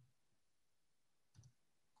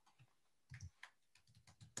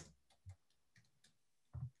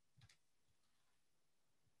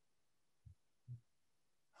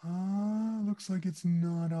 Looks like it's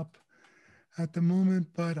not up at the moment,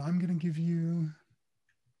 but I'm going to give you.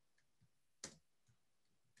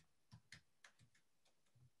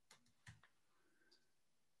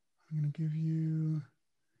 I'm going to give you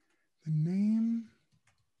the name.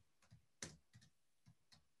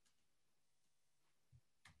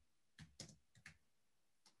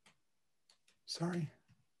 Sorry.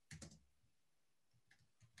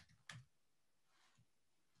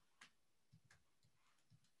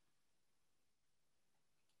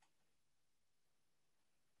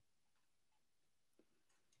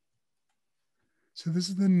 So this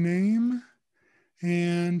is the name,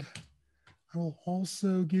 and I will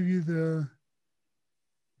also give you the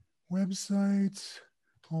website,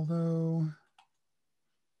 although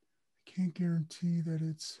I can't guarantee that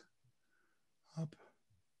it's up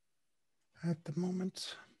at the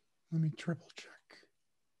moment. Let me triple check.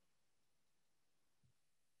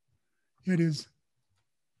 It is.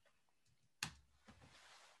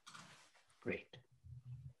 Great.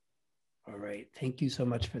 All right. Thank you so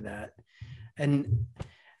much for that. And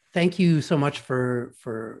thank you so much for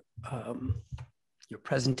your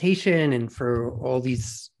presentation and for all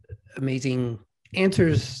these amazing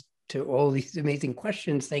answers to all these amazing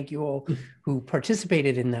questions. Thank you all who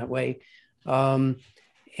participated in that way.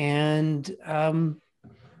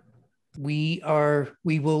 We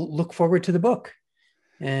will look forward to the book.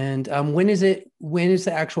 And when is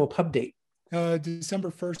the actual pub date?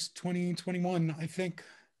 December 1st, 2021. I think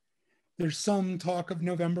there's some talk of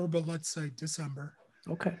November, but let's say December.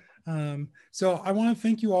 Okay. So I want to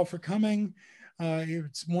thank you all for coming.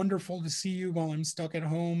 It's wonderful to see you while I'm stuck at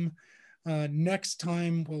home. Next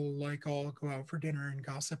time we'll all go out for dinner and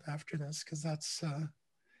gossip after this, because that's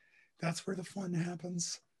where the fun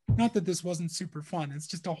happens. Not that this wasn't super fun. It's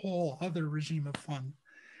just a whole other regime of fun.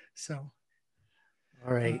 So.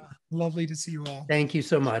 All right. Lovely to see you all. Thank you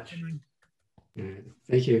so much.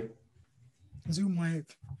 Thank you. Zoom wave.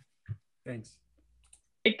 Thanks.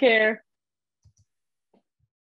 Take care.